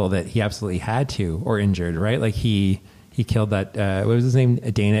the people that he absolutely had to or injured, right? Like he killed that, what was his name?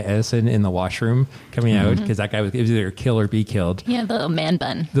 Dana Edison in the washroom coming out, because that guy it was either kill or be killed. Yeah, the little man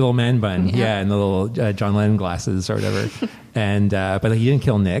bun. The little man bun, yeah, and the little John Lennon glasses or whatever. And but he didn't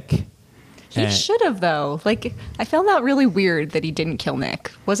kill Nick. He should have, though. Like, I found that really weird that he didn't kill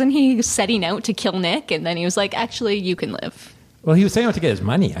Nick. Wasn't he setting out to kill Nick, and then he was like, actually, you can live? Well, he was setting out to get his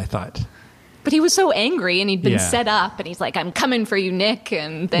money, I thought. But he was so angry, and he'd been set up, and he's like, I'm coming for you, Nick.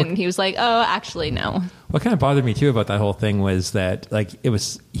 And then he was like, oh, actually, no. What kind of bothered me, too, about that whole thing was that, like,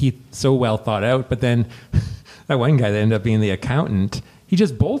 he so well thought out, but then that one guy that ended up being the accountant, he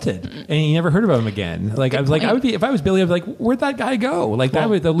just bolted, and he never heard about him again. Like, I was like, if I was Billy, I'd be like, where'd that guy go? Like, that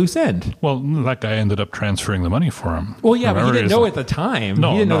was the loose end. Well, that guy ended up transferring the money for him. Well, yeah, but he didn't know at the time.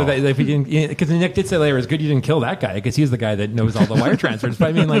 No, he didn't know that if he didn't, because Nick did say later, it's good you didn't kill that guy, because he's the guy that knows all the wire transfers. But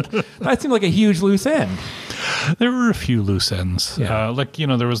I mean, like, that seemed like a huge loose end. There were a few loose ends. Yeah.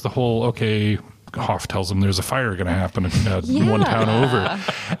 There was the whole, Hoff tells him there's a fire going to happen one town over.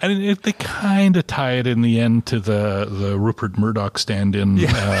 And they kind of tie it in the end to the Rupert Murdoch stand-in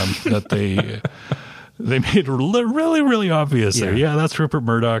that they made really, really obvious there. Yeah, that's Rupert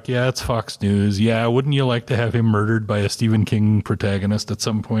Murdoch. Yeah, it's Fox News. Yeah, wouldn't you like to have him murdered by a Stephen King protagonist at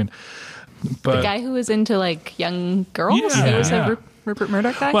some point? But the guy who was into like young girls? Yeah, was a Rupert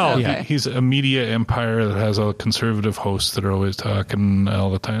Murdoch guy? Well, okay. He's a media empire that has a conservative hosts that are always talking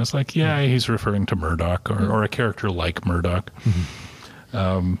all the time. It's like, he's referring to Murdoch or a character like Murdoch.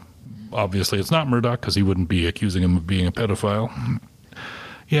 Obviously, it's not Murdoch because he wouldn't be accusing him of being a pedophile.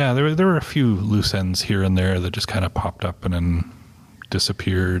 Yeah, there were a few loose ends here and there that just kind of popped up and then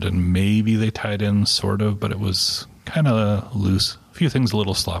disappeared, and maybe they tied in sort of, but it was kind of loose. A few things a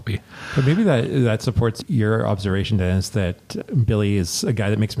little sloppy. But maybe that supports your observation, Dennis, that Billy is a guy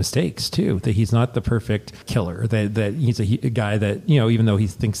that makes mistakes too, that he's not the perfect killer, that he's a guy that, even though he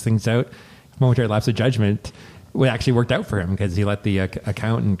thinks things out, momentary lapse of judgment actually worked out for him because he let the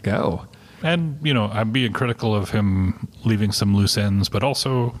accountant go. And, I'm being critical of him leaving some loose ends, but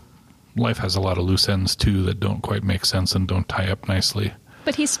also life has a lot of loose ends, too, that don't quite make sense and don't tie up nicely.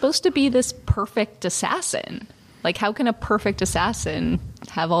 But he's supposed to be this perfect assassin. Like, how can a perfect assassin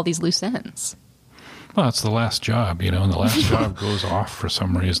have all these loose ends? Well, it's the last job, and the last job goes off for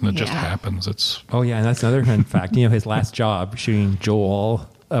some reason. It just happens. Oh, yeah, and that's another fun fact. His last job, shooting Joel,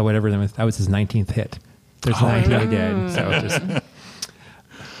 whatever, that was his 19th hit. There's 19 he did. So just...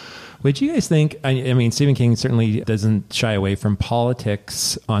 What do you guys think? I mean, Stephen King certainly doesn't shy away from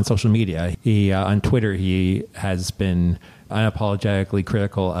politics on social media. He on Twitter, he has been unapologetically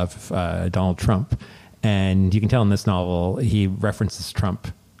critical of Donald Trump. And you can tell in this novel, he references Trump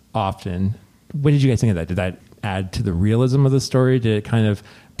often. What did you guys think of that? Did that add to the realism of the story? Did it kind of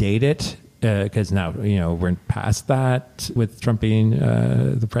date it? Because now, we're past that with Trump being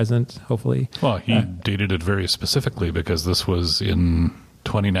the president, hopefully. Well, he dated it very specifically because this was in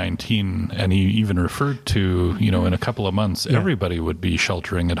 2019, and he even referred to, in a couple of months, everybody would be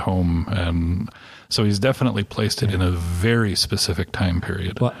sheltering at home. And so he's definitely placed it in a very specific time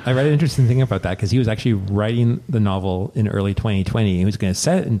period. Well, I read an interesting thing about that because he was actually writing the novel in early 2020. He was going to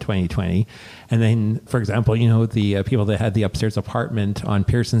set it in 2020. And then, for example, the people that had the upstairs apartment on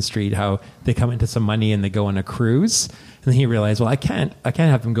Pearson Street, how they come into some money and they go on a cruise. And then he realized, well, I can't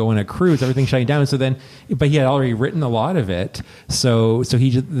have them go on a cruise. Everything's shutting down. So then, but he had already written a lot of it. So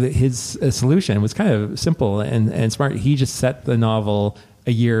his solution was kind of simple and smart. He just set the novel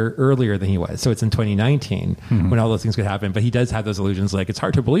a year earlier than he was. So it's in 2019 when all those things could happen. But he does have those illusions, like it's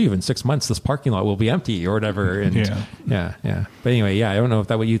hard to believe in 6 months this parking lot will be empty or whatever. And yeah. But anyway, I don't know if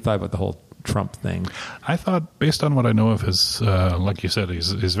that what you thought about the whole Trump thing. I thought, based on what I know of his, like you said,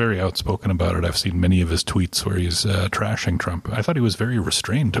 he's very outspoken about it. I've seen many of his tweets where he's trashing Trump. I thought he was very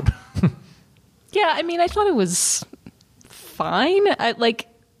restrained. Yeah, I mean, I thought it was fine.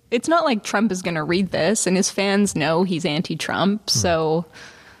 It's not like Trump is going to read this, and his fans know he's anti-Trump. So,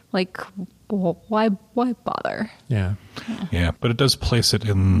 why bother? Yeah. Yeah, but it does place it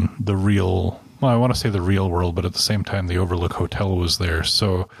in the real. Well, I want to say the real world, but at the same time, the Overlook Hotel was there,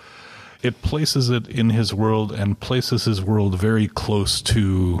 so. It places it in his world and places his world very close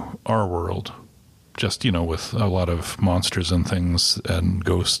to our world. Just, with a lot of monsters and things and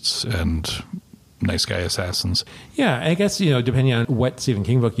ghosts and nice guy assassins. Yeah, I guess, depending on what Stephen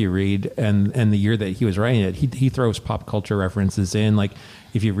King book you read and the year that he was writing it, he throws pop culture references in. Like,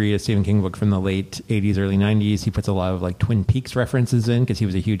 if you read a Stephen King book from the late 80s, early 90s, he puts a lot of Twin Peaks references in because he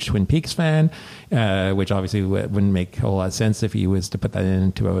was a huge Twin Peaks fan, which obviously wouldn't make a whole lot of sense if he was to put that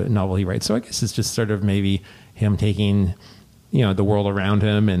into a novel he writes. So I guess it's just sort of maybe him taking, the world around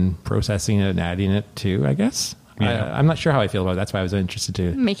him and processing it and adding it too, I guess. Yeah. I'm not sure how I feel about it. That's why I was interested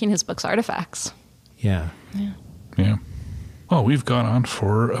to... Making his books artifacts. Yeah. Well, we've gone on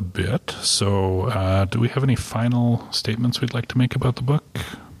for a bit, so do we have any final statements we'd like to make about the book?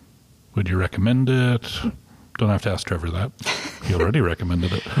 Would you recommend it? Don't have to ask Trevor that. He already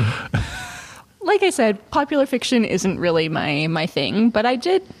recommended it. Like I said, popular fiction isn't really my thing, but I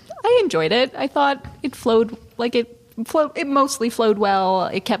enjoyed it. I thought it flowed it mostly flowed well.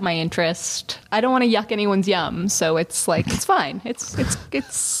 It kept my interest. I don't want to yuck anyone's yum, so it's fine.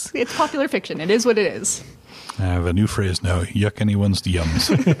 It's popular fiction. It is what it is. I have a new phrase now, yuck anyone's yums.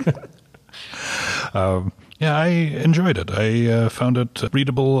 I enjoyed it. I found it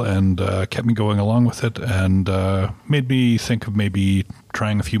readable and kept me going along with it and made me think of maybe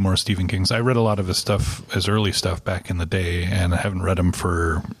trying a few more Stephen King's. I read a lot of his early stuff back in the day, and I haven't read him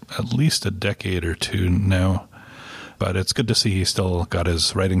for at least a decade or two now. But it's good to see he's still got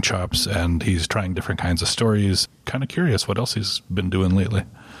his writing chops and he's trying different kinds of stories. Kind of curious what else he's been doing lately.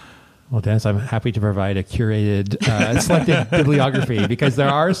 Well, Dennis, I'm happy to provide a curated, selected bibliography because there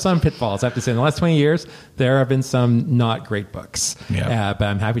are some pitfalls. I have to say, in the last 20 years, there have been some not great books. Yeah. But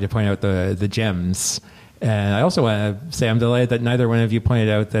I'm happy to point out the gems. And I also want to say I'm delighted that neither one of you pointed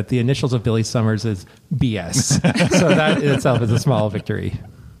out that the initials of Billy Summers is BS. So that in itself is a small victory.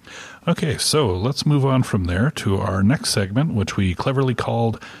 Okay, so let's move on from there to our next segment, which we cleverly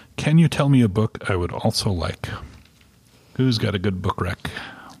called, Can You Tell Me a Book I Would Also Like? Who's got a good book rec?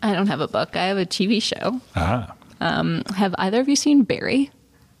 I don't have a book. I have a TV show. Ah. Have either of you seen Barry?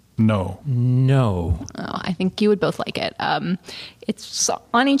 No. No. Oh, I think you would both like it. It's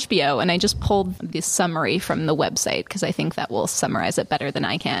on HBO, and I just pulled the summary from the website because I think that will summarize it better than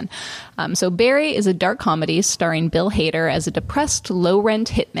I can. So Barry is a dark comedy starring Bill Hader as a depressed, low-rent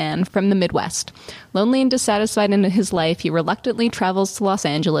hitman from the Midwest. Lonely and dissatisfied in his life, he reluctantly travels to Los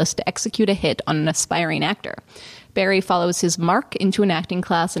Angeles to execute a hit on an aspiring actor. Barry follows his mark into an acting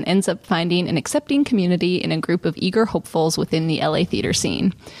class and ends up finding an accepting community in a group of eager hopefuls within the LA theater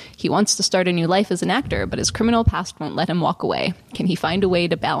scene. He wants to start a new life as an actor, but his criminal past won't let him walk away. Can he find a way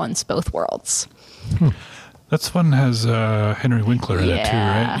to balance both worlds? That's one has Henry Winkler in it too,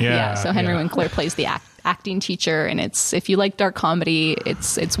 right? Yeah. So Henry Winkler plays the acting teacher, and it's, if you like dark comedy,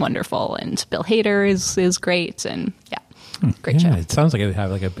 it's wonderful. And Bill Hader is great, and great show. It sounds like it would have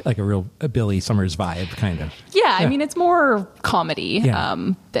like a real Billy Summers vibe, kind of. Yeah, I mean, it's more comedy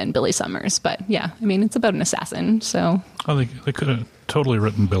than Billy Summers, but yeah, I mean, it's about an assassin, so. Oh, they could have totally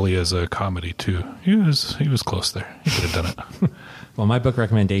written Billy as a comedy too. He was close there. He could have done it. Well, my book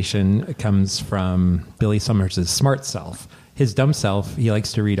recommendation comes from Billy Summers' smart self. His dumb self, he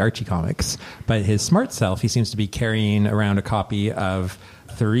likes to read Archie comics, but his smart self, he seems to be carrying around a copy of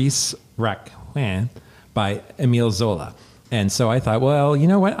Therese Raquin by Emile Zola. And so I thought, well, you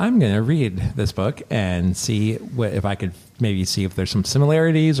know what? I'm going to read this book and see if I could maybe see if there's some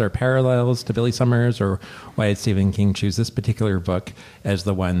similarities or parallels to Billy Summers, or why did Stephen King choose this particular book as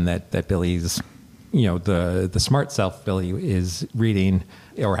the one that Billy's, the smart self Billy is reading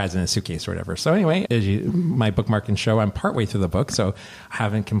or has in a suitcase or whatever. So anyway, my bookmark can show, I'm partway through the book, so I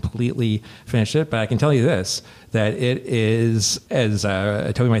haven't completely finished it, but I can tell you this, that it is, as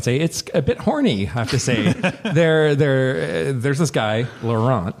Toby might say, it's a bit horny, I have to say. There's this guy,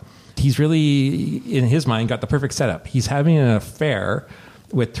 Laurent. He's really, in his mind, got the perfect setup. He's having an affair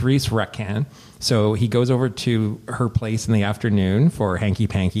with Therese Raquin. So he goes over to her place in the afternoon for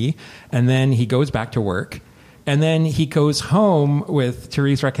hanky-panky, and then he goes back to work. And then he goes home with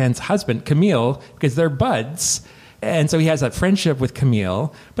Therese Raquin's husband, Camille, because they're buds. And so he has that friendship with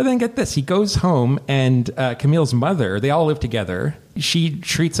Camille. But then get this, he goes home, and Camille's mother, they all live together. She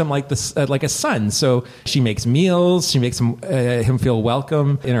treats him like a son. So she makes meals. She makes him feel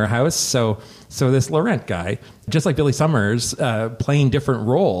welcome in her house. So this Laurent guy, just like Billy Summers, playing different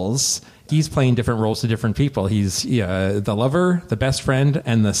roles, he's playing different roles to different people. He's the lover, the best friend,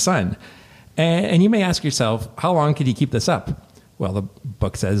 and the son. And you may ask yourself, how long could he keep this up? Well, the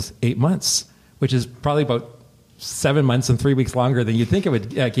book says 8 months, which is probably about 7 months and 3 weeks longer than you'd think it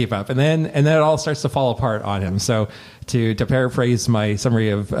would keep up. And then it all starts to fall apart on him. So to paraphrase my summary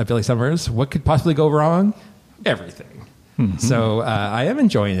of Billy Summers, what could possibly go wrong? Everything. Mm-hmm. So I am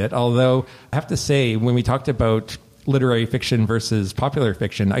enjoying it. Although I have to say, when we talked about literary fiction versus popular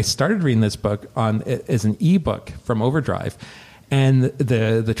fiction, I started reading this book as an ebook from Overdrive. And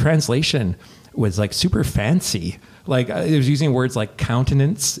the translation was like super fancy. Like it was using words like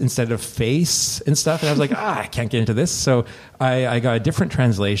countenance instead of face and stuff. And I was like, I can't get into this. So I got a different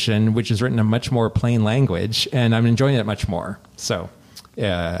translation, which is written in much more plain language, and I'm enjoying it much more. So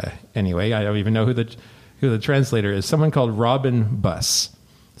anyway, I don't even know who the translator is. Someone called Robin Buss.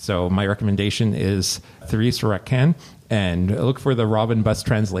 So my recommendation is Therese Raquin, and look for the Robin Buss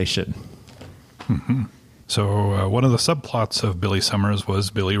translation. Mm-hmm. So one of the subplots of Billy Summers was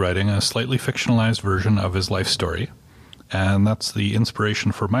Billy writing a slightly fictionalized version of his life story. And that's the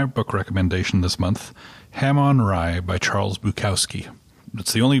inspiration for my book recommendation this month, Ham on Rye by Charles Bukowski.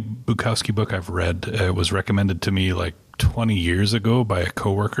 It's the only Bukowski book I've read. It was recommended to me like 20 years ago by a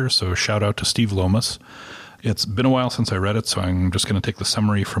coworker, so shout out to Steve Lomas. It's been a while since I read it, so I'm just going to take the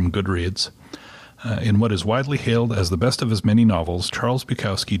summary from Goodreads. In what is widely hailed as the best of his many novels, Charles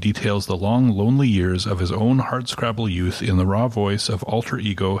Bukowski details the long, lonely years of his own hardscrabble youth in the raw voice of alter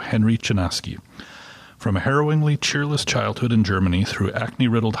ego Henry Chinaski. From a harrowingly cheerless childhood in Germany through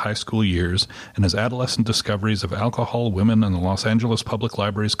acne-riddled high school years and his adolescent discoveries of alcohol, women, and the Los Angeles Public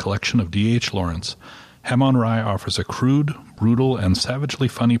Library's collection of D.H. Lawrence, Ham on Rye offers a crude, brutal, and savagely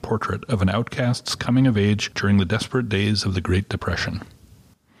funny portrait of an outcast's coming of age during the desperate days of the Great Depression.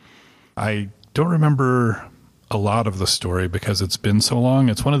 I don't remember a lot of the story because it's been so long.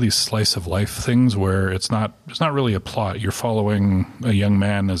 It's one of these slice of life things where it's not really a plot. You're following a young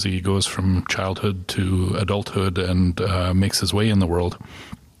man as he goes from childhood to adulthood and makes his way in the world.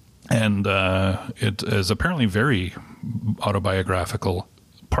 And it is apparently very autobiographical.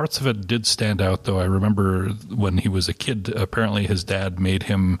 Parts of it did stand out, though. I remember when he was a kid, apparently his dad made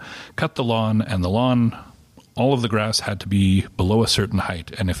him cut the lawn, and the lawn, all of the grass had to be below a certain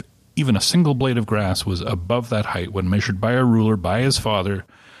height. And if even a single blade of grass was above that height when measured by a ruler by his father,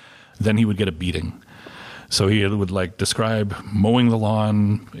 then he would get a beating. So he would describe mowing the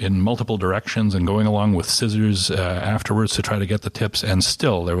lawn in multiple directions and going along with scissors afterwards to try to get the tips. And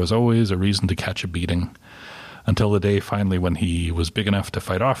still, there was always a reason to catch a beating until the day finally when he was big enough to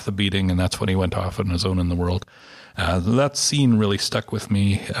fight off the beating. And that's when he went off on his own in the world. That scene really stuck with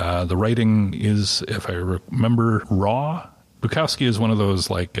me. The writing is, if I remember, raw. Bukowski is one of those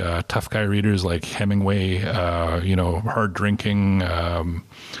tough guy readers like Hemingway, hard drinking,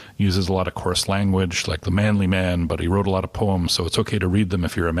 uses a lot of coarse language like the manly man, but he wrote a lot of poems, so it's okay to read them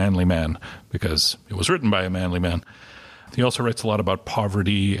if you're a manly man because it was written by a manly man. He also writes a lot about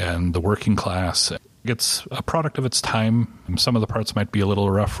poverty and the working class. It's a product of its time. Some of the parts might be a little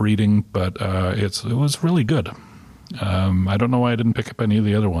rough reading, but it was really good. I don't know why I didn't pick up any of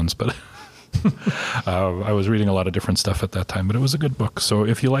the other ones, but I was reading a lot of different stuff at that time, but it was a good book. So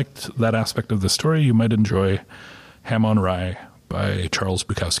if you liked that aspect of the story, you might enjoy Ham on Rye by Charles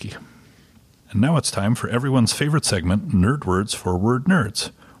Bukowski. And now it's time for everyone's favorite segment, Nerd Words for Word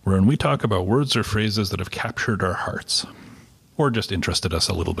Nerds, wherein we talk about words or phrases that have captured our hearts, or just interested us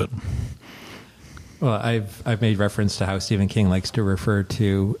a little bit. Well, I've made reference to how Stephen King likes to refer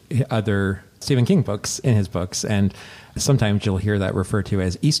to other Stephen King books in his books, and sometimes you'll hear that referred to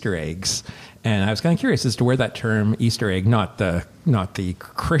as Easter eggs. And I was kind of curious as to where that term Easter egg, not the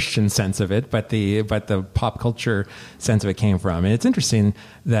Christian sense of it, but the pop culture sense of it came from. And it's interesting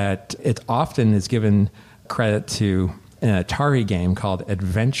that it often is given credit to an Atari game called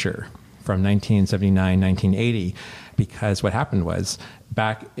Adventure from 1979, 1980, because what happened was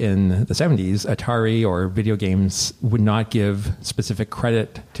back in the 70s, Atari or video games would not give specific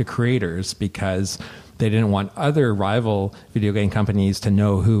credit to creators because they didn't want other rival video game companies to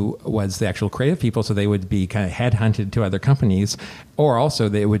know who was the actual creative people, so they would be kind of headhunted to other companies, or also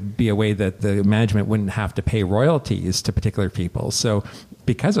there would be a way that the management wouldn't have to pay royalties to particular people. So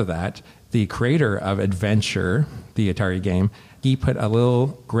because of that, the creator of Adventure, the Atari game, he put a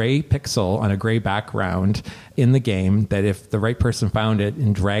little gray pixel on a gray background in the game that if the right person found it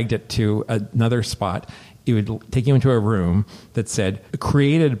and dragged it to another spot, it would take you into a room that said,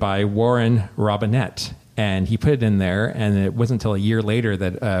 created by Warren Robinett. And he put it in there, and it wasn't until a year later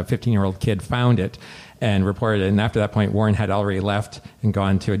that a 15-year-old kid found it and reported it. And after that point, Warren had already left and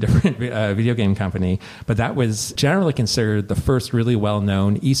gone to a different video game company. But that was generally considered the first really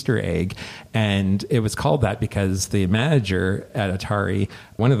well-known Easter egg. And it was called that because the manager at Atari,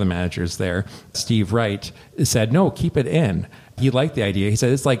 one of the managers there, Steve Wright, said, no, keep it in. He liked the idea. He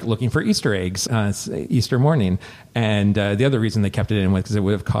said, it's like looking for Easter eggs Easter morning. And the other reason they kept it in was because it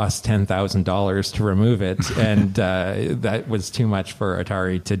would have cost $10,000 to remove it. And that was too much for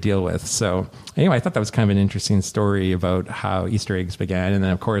Atari to deal with. So anyway, I thought that was kind of an interesting story about how Easter eggs began. And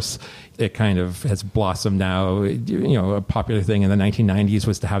then, of course, it kind of has blossomed now. You know, a popular thing in the 1990s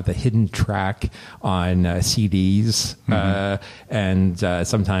was to have the hidden track on CDs. Mm-hmm. And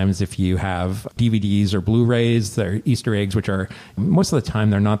sometimes if you have DVDs or Blu-rays, they're Easter eggs, which are, most of the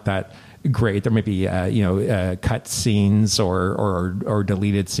time, they're not that great. There might be, cut scenes or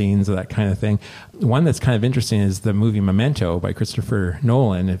deleted scenes or that kind of thing. One that's kind of interesting is the movie Memento by Christopher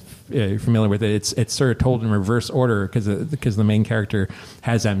Nolan. If you're familiar with it, it's sort of told in reverse order because the main character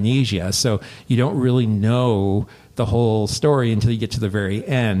has amnesia. So you don't really know the whole story until you get to the very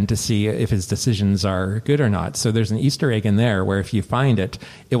end to see if his decisions are good or not. So there's an Easter egg in there where if you find it,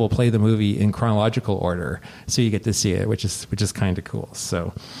 it will play the movie in chronological order, so you get to see it, which is kind of cool.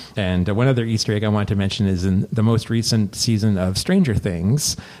 So, and one other Easter egg I want to mention is in the most recent season of Stranger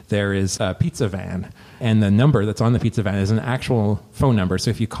Things, there is a pizza van, and the number that's on the pizza van is an actual phone number.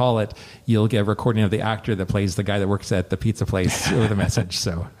 So if you call it, you'll get a recording of the actor that plays the guy that works at the pizza place with a message.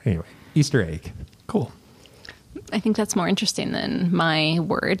 So anyway, Easter egg. Cool. I think that's more interesting than my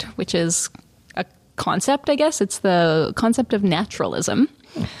word, which is a concept, I guess. It's the concept of naturalism,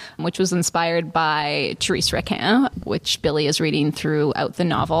 which was inspired by Therese Raquin, which Billy is reading throughout the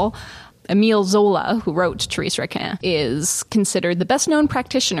novel. Émile Zola, who wrote Therese Raquin, is considered the best-known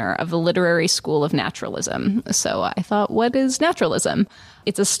practitioner of the literary school of naturalism. So I thought, what is naturalism?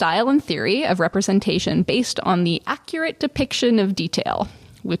 It's a style and theory of representation based on the accurate depiction of detail,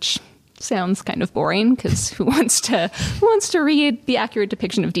 which sounds kind of boring because who wants to read the accurate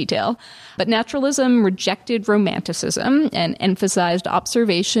depiction of detail? But naturalism rejected romanticism and emphasized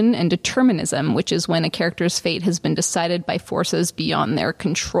observation and determinism, which is when a character's fate has been decided by forces beyond their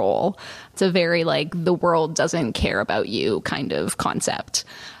control. It's a very the world doesn't care about you kind of concept.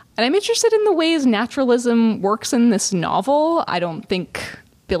 And I'm interested in the ways naturalism works in this novel. I don't think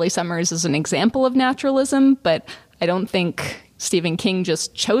Billy Summers is an example of naturalism, but I don't think Stephen King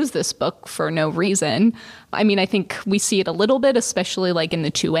just chose this book for no reason. I mean, I think we see it a little bit, especially in the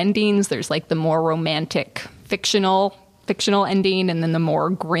two endings. There's the more romantic fictional ending and then the more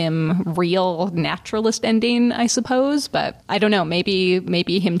grim, real naturalist ending, I suppose. But I don't know,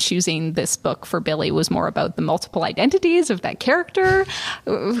 maybe him choosing this book for Billy was more about the multiple identities of that character.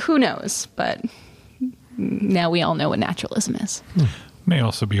 Who knows? But now we all know what naturalism is. May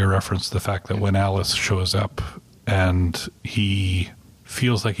also be a reference to the fact that when Alice shows up and he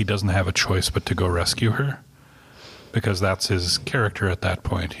feels like he doesn't have a choice but to go rescue her, because that's his character at that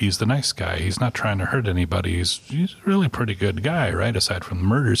point. He's the nice guy. He's not trying to hurt anybody. He's a really pretty good guy, right, aside from the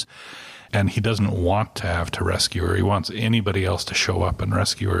murders. And he doesn't want to have to rescue her. He wants anybody else to show up and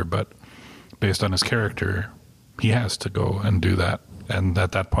rescue her, but based on his character, he has to go and do that. And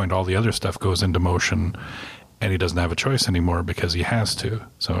at that point, all the other stuff goes into motion, and he doesn't have a choice anymore because he has to.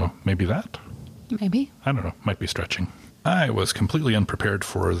 So maybe that? Maybe. I don't know. Might be stretching. I was completely unprepared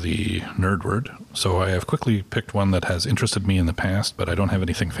for the nerd word, so I have quickly picked one that has interested me in the past, but I don't have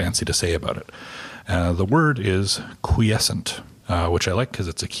anything fancy to say about it. The word is quiescent, which I like because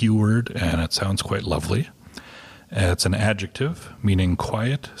it's a Q word and it sounds quite lovely. It's an adjective meaning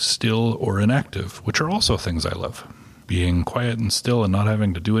quiet, still, or inactive, which are also things I love. Being quiet and still and not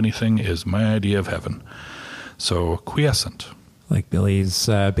having to do anything is my idea of heaven. So quiescent. Like Billy's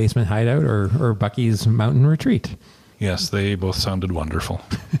basement hideout or Bucky's mountain retreat. Yes, they both sounded wonderful.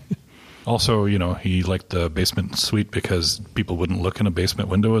 Also, he liked the basement suite because people wouldn't look in a basement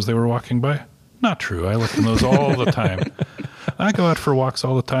window as they were walking by. Not true. I look in those all the time. I go out for walks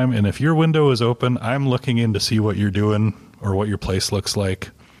all the time, and if your window is open, I'm looking in to see what you're doing or what your place looks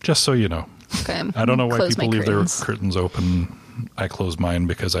like, just so you know. Okay. I don't know why people leave their curtains open. I close mine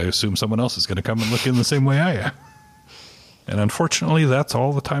because I assume someone else is going to come and look in the same way I am. And unfortunately, that's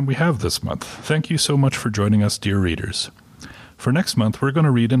all the time we have this month. Thank you so much for joining us, dear readers. For next month, we're going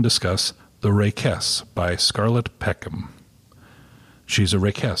to read and discuss The Rakess by Scarlett Peckham. She's a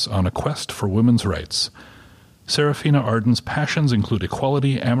Rakess on a quest for women's rights. Serafina Arden's passions include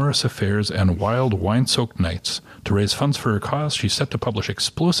equality, amorous affairs, and wild wine-soaked nights. To raise funds for her cause, she's set to publish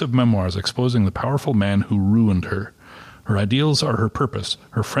explosive memoirs exposing the powerful man who ruined her. Her ideals are her purpose,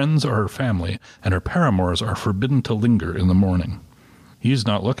 her friends are her family, and her paramours are forbidden to linger in the morning. He's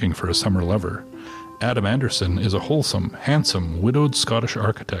not looking for a summer lover. Adam Anderson is a wholesome, handsome, widowed Scottish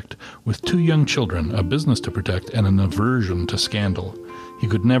architect with 2 young children, a business to protect, and an aversion to scandal. He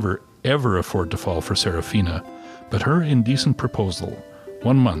could never, ever afford to fall for Serafina, but her indecent proposal,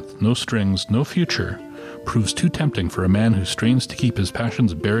 1 month, no strings, no future, proves too tempting for a man who strains to keep his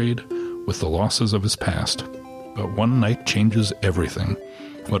passions buried with the losses of his past. But one night changes everything.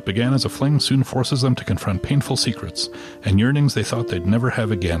 What began as a fling soon forces them to confront painful secrets and yearnings they thought they'd never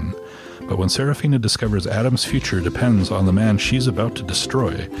have again. But when Serafina discovers Adam's future depends on the man she's about to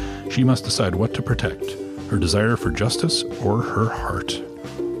destroy, she must decide what to protect, her desire for justice or her heart.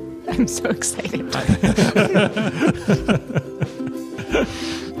 I'm so excited.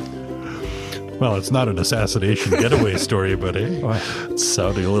 Well, it's not an assassination getaway story, but it's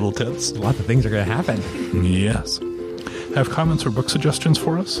sounding a little tense. Lots of things are going to happen. Yes. Have comments or book suggestions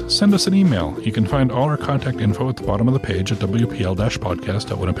for us? Send us an email. You can find all our contact info at the bottom of the page at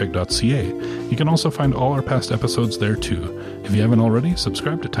wpl-podcast.winnipeg.ca. You can also find all our past episodes there too. If you haven't already,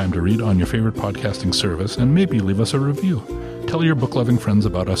 subscribe to Time to Read on your favorite podcasting service and maybe leave us a review. Tell your book-loving friends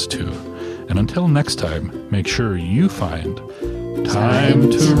about us too. And until next time, make sure you find time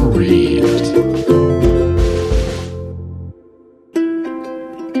to read.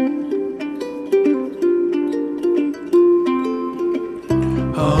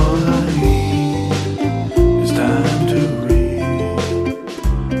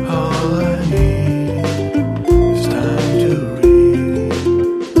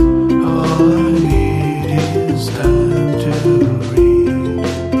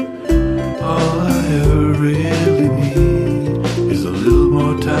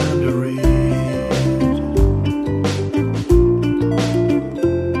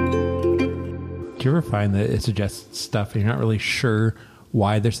 It suggests stuff and you're not really sure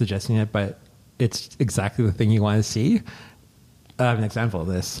why they're suggesting it, but it's exactly the thing you want to see. I have an example of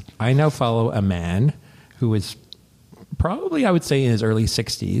this. I now follow a man who is probably, I would say, in his early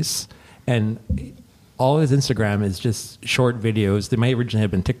 60s, And all his Instagram is just short videos. They might originally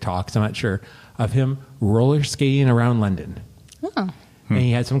have been TikToks, I'm not sure, of him roller skating around London. Oh. And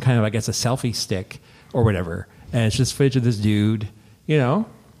he had some kind of, I guess, a selfie stick or whatever. And it's just footage of this dude, you know,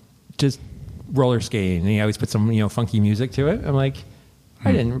 just roller skating. And he always put some, you know, funky music to it. I'm like,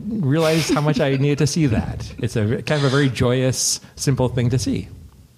 I didn't realize how much I needed to see that. It's a kind of a very joyous, simple thing to see.